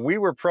 We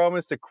were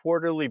promised a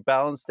quarterly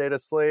balanced data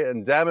slate,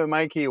 and damn it,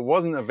 Mikey, it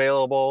wasn't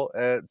available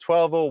at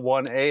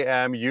 12:01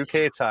 a.m.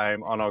 UK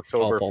time on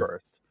October Awful.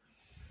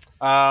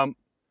 1st.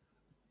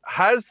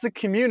 Has the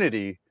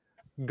community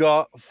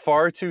got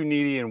far too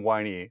needy and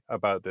whiny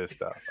about this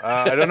stuff?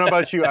 I don't know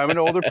about you. I'm an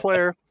older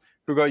player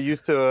who got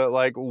used to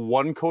like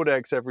one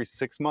codex every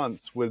 6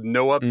 months with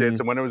no updates.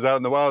 And when it was out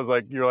in the wild, I was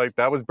like, you're like,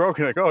 that was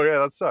broken. Like, oh yeah,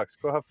 that sucks.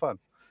 Go have fun.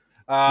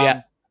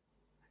 Yeah.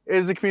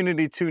 Is the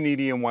community too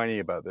needy and whiny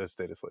about this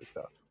data slate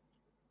stuff?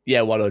 Yeah,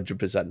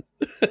 100%.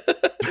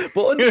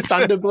 But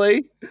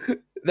understandably,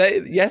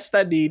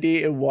 they're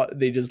needy and what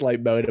they just like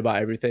moan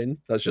about everything.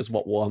 That's just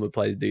what Warhammer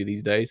players do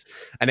these days.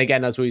 And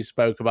again, as we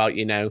spoke about,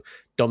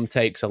 dumb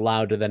takes are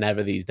louder than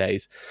ever these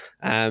days.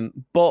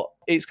 But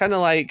it's kind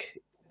of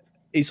like,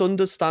 it's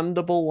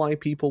understandable why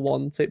people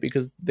want it,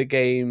 because the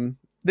game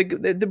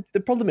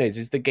the problem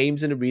is the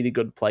game's in a really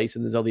good place,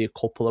 and there's only a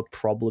couple of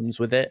problems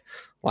with it.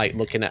 Like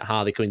looking at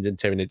Harlequins and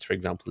Tyranids, for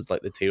example, is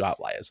like the two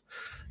outliers.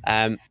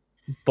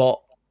 But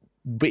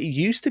it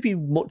used to be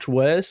much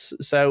worse.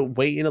 So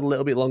waiting a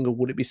little bit longer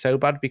wouldn't be so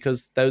bad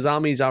because those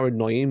armies are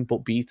annoying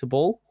but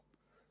beatable.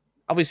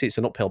 Obviously, it's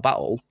an uphill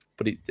battle,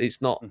 but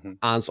it's not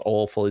as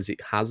awful as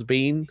it has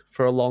been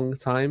for a long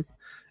time.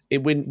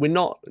 We're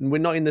not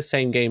in the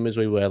same game as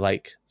we were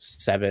like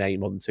 7-8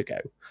 months ago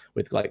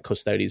with like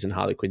Custodians and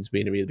Harlequins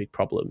being a really big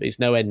problem. It's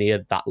nowhere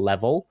near that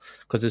level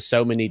because there's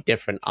so many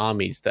different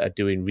armies that are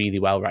doing really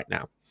well right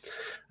now.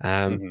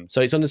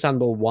 So it's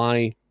understandable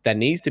why there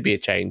needs to be a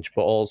change,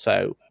 but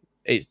also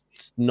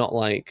it's not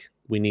like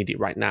we need it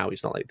right now.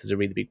 It's not like there's a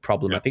really big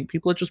problem. I think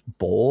people are just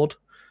bored,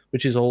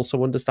 which is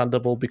also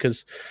understandable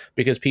because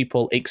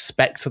people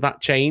expect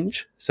that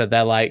change. So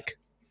they're like,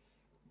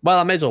 well,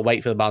 I may as well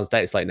wait for the balanced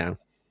data slate now.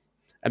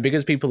 And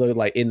because people are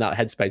like in that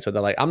headspace where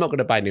they're like, I'm not going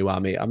to buy a new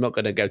army. I'm not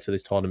going to go to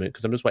this tournament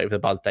because I'm just waiting for the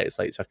balanced data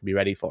slate so I can be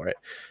ready for it.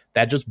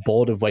 They're just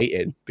bored of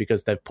waiting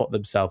because they've put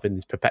themselves in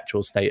this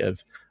perpetual state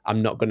of,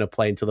 I'm not going to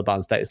play until the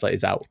balanced data slate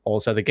is out.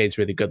 Also, the game's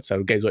really good,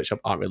 so Games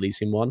Workshop aren't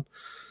releasing one.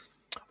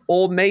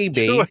 Or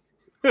maybe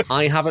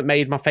I haven't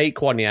made my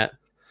fake one yet.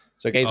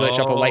 So Games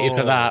Workshop are waiting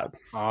for that.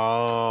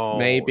 Oh,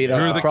 maybe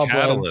that's You're the problem.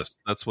 catalyst.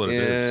 That's what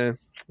it is.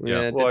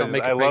 Yeah. Well,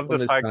 I love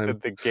the fact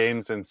that the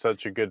game's in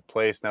such a good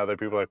place now that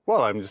people are like,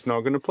 well, I'm just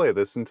not going to play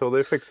this until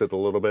they fix it a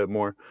little bit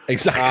more.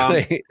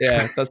 Exactly.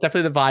 Yeah, that's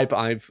definitely the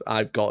vibe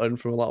I've gotten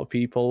from a lot of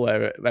people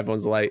where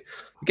everyone's like,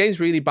 the game's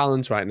really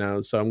balanced right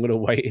now, so I'm going to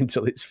wait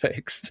until it's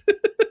fixed.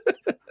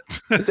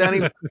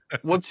 Danny,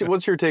 what's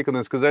your take on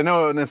this? Because I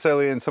know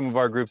necessarily in some of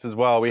our groups as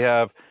well, we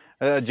have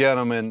a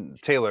gentleman,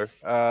 Taylor,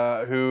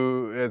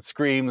 who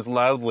screams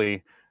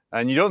loudly,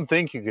 and you don't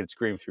think you could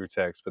scream through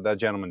text, but that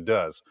gentleman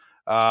does,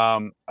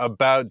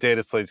 about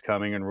data slates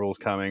coming and rules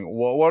coming.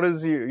 What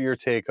is your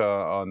take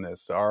on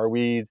this? Are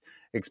we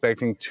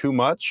expecting too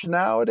much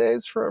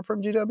nowadays from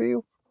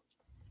GW?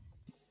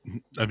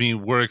 I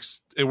mean, we're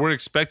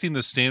expecting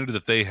the standard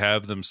that they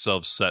have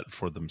themselves set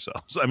for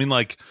themselves. I mean,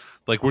 like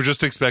we're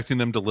just expecting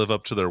them to live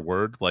up to their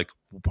word. Like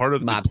part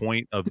of the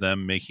point of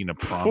them making a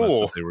promise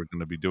that they were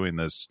going to be doing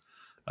this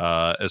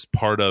as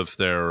part of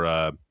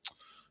their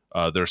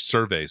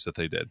surveys that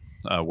they did,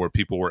 where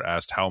people were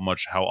asked how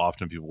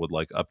often people would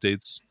like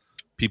updates.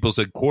 People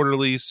said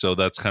quarterly, so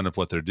that's kind of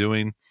what they're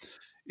doing.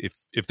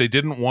 If they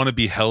didn't want to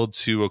be held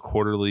to a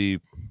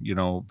quarterly,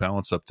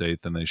 balance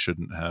update, then they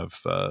shouldn't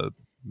have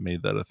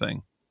made that a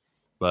thing.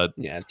 But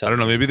yeah, totally. I don't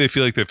know. Maybe they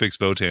feel like they fixed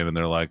Votann and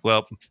they're like,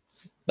 well,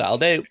 that'll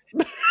do.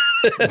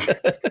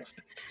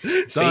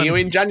 See you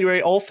in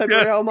January or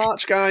February or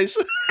March, guys.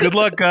 Good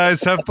luck,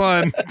 guys. Have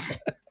fun.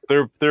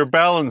 Their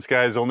balance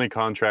guy's only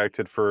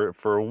contracted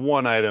for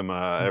one item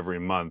every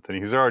month, and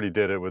he's already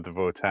did it with the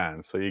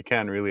Votann, so you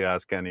can't really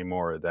ask any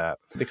more of that.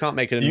 They can't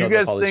make another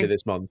apology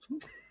this month.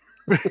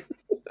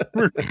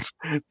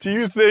 Do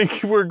you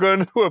think we're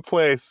going to a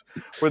place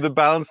where the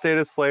balanced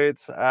data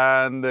slates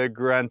and the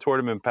grand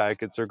tournament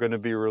packets are going to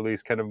be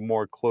released kind of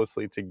more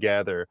closely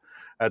together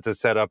to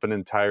set up an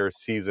entire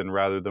season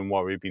rather than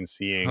what we've been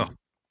seeing?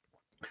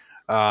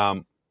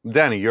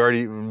 Danny, you're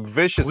already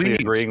viciously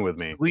agreeing with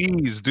me.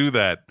 Please do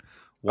that.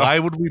 Why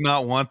would we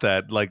not want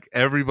that? Like,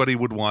 everybody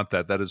would want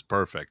that. That is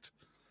perfect.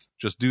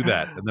 Just do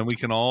that, and then we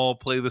can all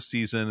play the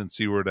season and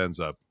see where it ends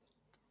up.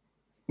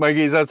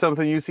 Mikey, is that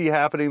something you see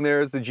happening there?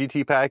 Is the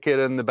GT packet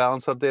and the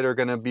balance update are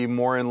going to be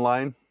more in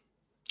line?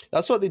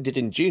 That's what they did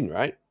in June,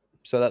 right?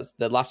 So that's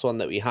the last one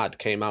that we had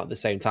came out at the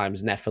same time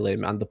as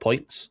Nephilim and the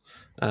points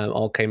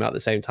all came out at the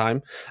same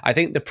time. I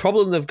think the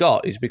problem they've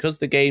got is because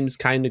the game's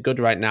kind of good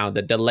right now,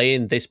 they're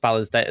delaying this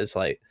balanced data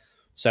slate.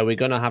 So we're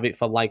going to have it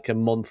for like a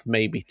month,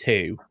 maybe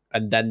two,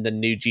 and then the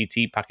new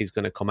GT pack is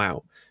going to come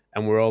out.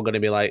 And we're all going to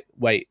be like,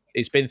 wait,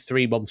 it's been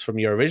 3 months from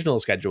your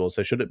original schedule,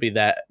 so should it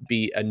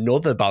be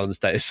another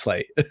balanced data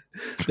slate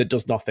that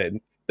does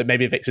nothing, that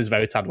maybe fixes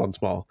Votann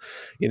once more?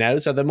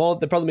 So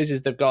the problem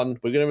is they've gone,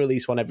 we're going to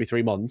release one every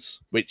 3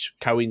 months, which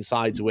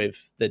coincides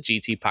with the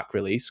GT pack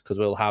release, because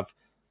we'll have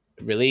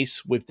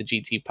release with the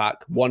GT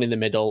pack, one in the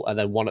middle, and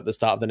then one at the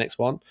start of the next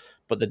one.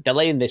 But they're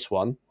delaying this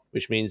one,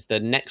 which means the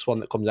next one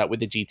that comes out with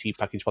the GT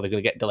pack is probably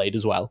going to get delayed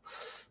as well.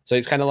 So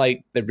it's kind of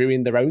like they're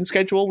ruining their own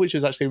schedule, which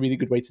is actually a really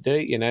good way to do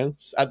it,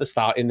 at the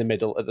start, in the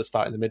middle,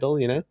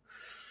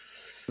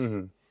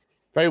 Mm-hmm.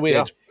 Very weird.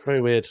 Yeah.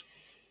 Very weird.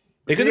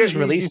 They could have just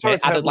released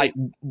it, added like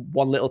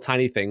one little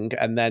tiny thing,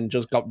 and then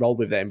just got rolled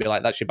with it and be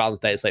like, that's your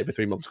balanced data slate for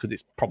 3 months because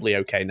it's probably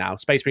okay now.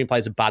 Space Marine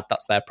players are bad,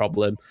 that's their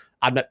problem.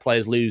 Admech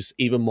players lose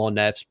even more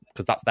nerfs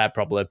because that's their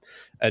problem.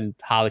 And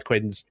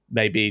Harlequins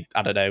maybe,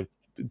 I don't know,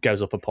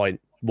 goes up a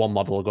point. One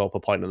model will go up a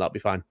point and that'll be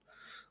fine.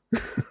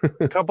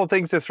 A couple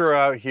things to throw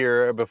out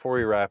here before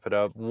we wrap it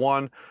up.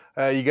 One,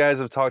 you guys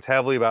have talked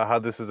heavily about how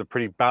this is a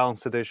pretty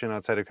balanced edition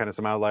outside of kind of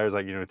some outliers,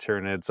 like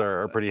Tyranids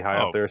are pretty high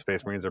up there.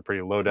 Space Marines are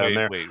pretty low down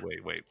there.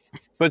 Wait.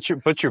 But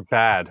you're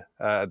bad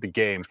at the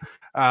game.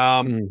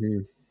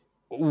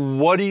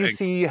 What do you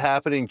see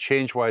happening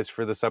change-wise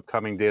for this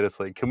upcoming data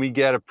slate? Can we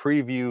get a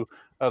preview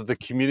of the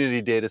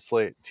community data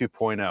slate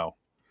 2.0?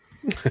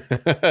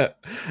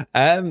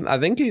 I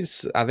think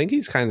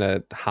he's kind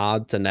of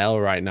hard to nail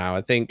right now.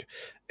 I think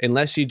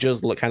unless you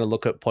just look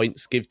at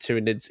points, give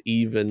Tyranids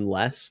even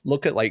less.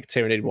 Look at like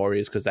Tyranid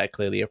Warriors because they're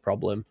clearly a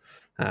problem.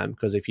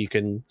 Because if you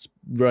can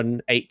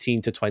run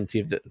 18 to 20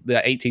 of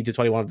the 18 to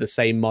 21 of the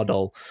same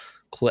model,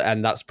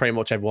 and that's pretty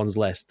much everyone's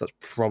list, that's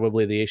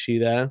probably the issue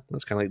there.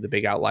 That's kind of like the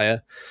big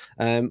outlier.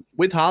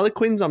 With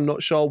Harlequins, I'm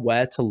not sure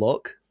where to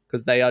look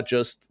because they're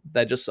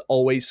just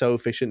always so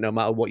efficient no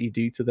matter what you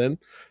do to them.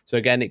 So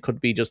again, it could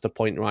be just a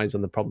point rise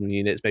on the problem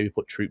units, maybe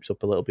put troops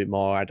up a little bit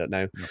more, I don't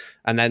know. Yeah.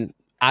 And then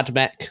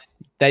AdMech,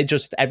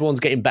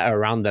 everyone's getting better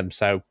around them,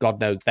 so God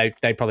knows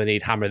they probably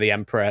need Hammer the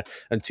Emperor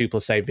and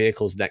 2+8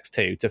 vehicles next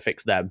to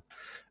fix them.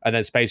 And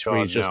then Space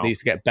Marines just needs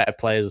to get better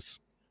players.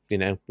 You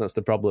know, that's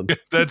the problem.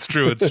 That's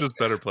true. It's just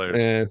better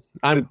players.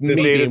 I'm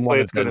meeting one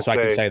of them, so I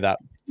can say that.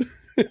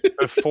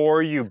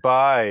 Before you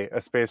buy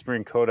a Space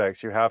Marine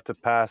Codex, you have to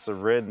pass a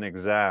written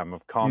exam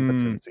of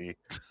competency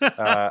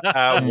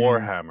at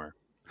Warhammer.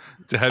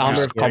 To have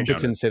Armor of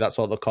competency, that's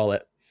what they'll call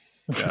it.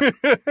 Yeah.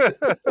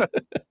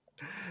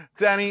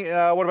 Danny,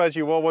 what about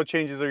you? What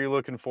changes are you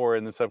looking for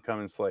in this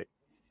upcoming slate?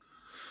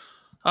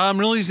 I'm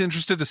really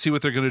interested to see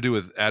what they're going to do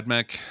with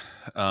AdMech.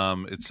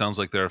 It sounds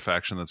like they're a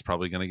faction that's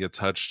probably going to get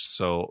touched.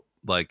 So,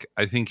 like,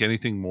 I think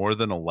anything more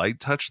than a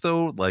light touch,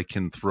 though, like,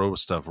 can throw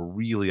stuff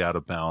really out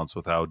of balance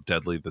with how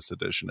deadly this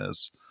edition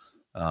is.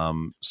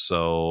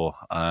 So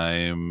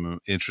I'm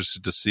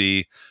interested to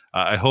see.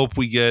 I hope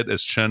we get,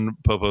 as Chen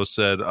Popo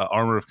said,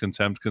 Armor of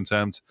Contempt.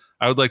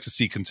 I would like to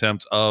see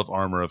Contempt of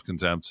Armor of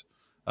Contempt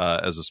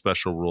as a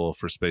special rule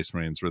for Space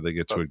Marines, where they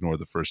get to ignore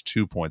the first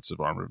 2 points of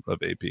armor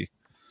of AP.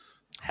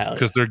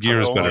 Because their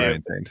gear is better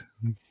maintained.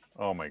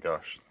 Oh my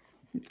gosh.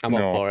 I'm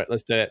all for it.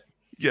 Let's do it.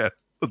 Yeah,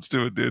 let's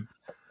do it, dude.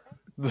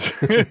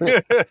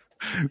 The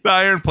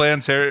Iron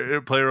Plans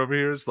player over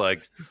here is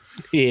like,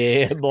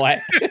 yeah,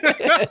 boy.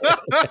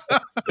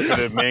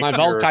 My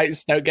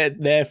Volkites don't get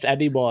nerfed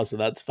anymore, so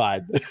that's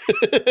fine.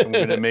 I'm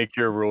going to make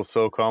your rule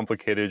so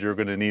complicated, you're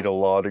going to need a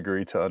law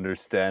degree to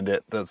understand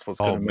it. That's what's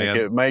going to make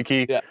it.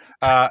 Mikey,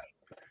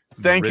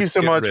 thank you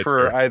so much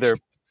for either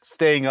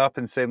staying up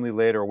insanely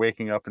late or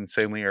waking up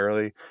insanely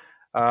early.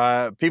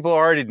 People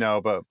already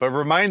know, but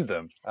remind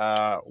them,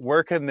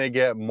 where can they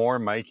get more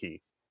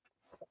Mikey?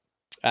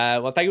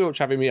 Well, thank you very much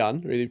for having me on.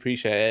 Really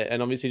appreciate it.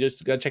 And obviously,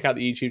 just go check out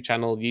the YouTube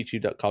channel,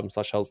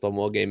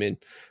 youtube.com/HellstormWargaming,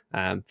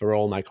 for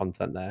all my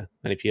content there.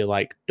 And if you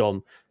like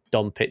dumb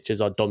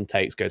pictures or dumb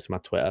takes, go to my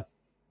Twitter,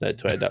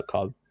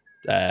 twitter.com,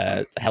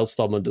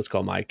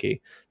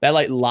 Hellstorm_Mikey. They're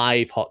like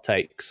live hot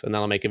takes, and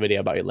then I'll make a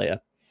video about it later.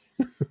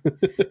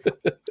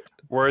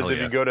 Whereas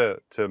if you go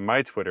to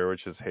my Twitter,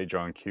 which is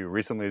HeyJohnQ,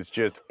 recently it's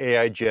just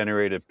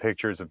AI-generated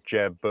pictures of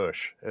Jeb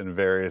Bush in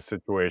various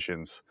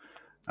situations.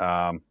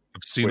 I've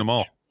seen them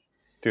all.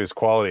 Dude, it's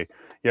quality.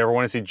 You ever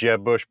want to see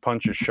Jeb Bush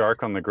punch a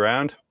shark on the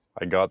ground?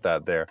 I got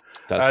that there.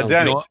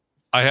 Danny. You know,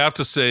 I have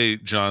to say,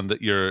 John,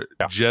 that your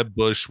Jeb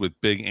Bush with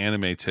big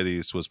anime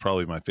titties was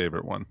probably my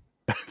favorite one.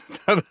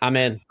 I'm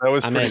in. That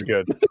was pretty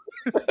good.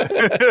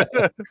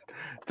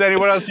 Danny,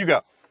 what else you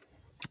got?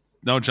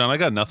 No, John, I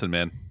got nothing,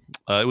 man.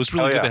 It was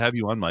really good to have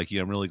you on, Mikey.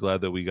 I'm really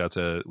glad that we got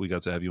to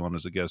have you on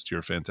as a guest.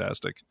 You're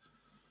fantastic.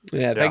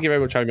 Yeah, thank you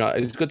very much for having me on.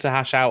 It's good to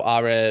hash out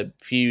our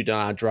feud and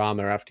our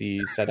drama after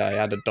you said I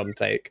had a dumb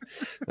take.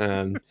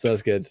 So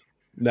that's good.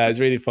 No, it's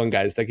really fun,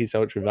 guys. Thank you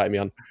so much for inviting me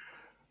on.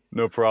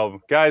 No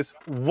problem. Guys,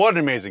 what an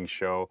amazing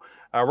show.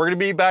 We're going to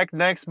be back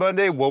next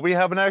Monday. Will we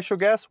have an actual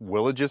guest?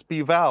 Will it just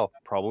be Val?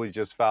 Probably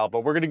just Val.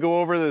 But we're going to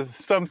go over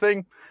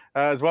something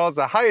as well as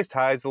the highest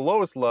highs, the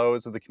lowest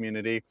lows of the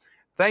community.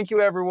 Thank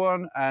you,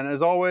 everyone. And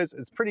as always,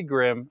 it's pretty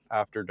grim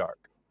after dark.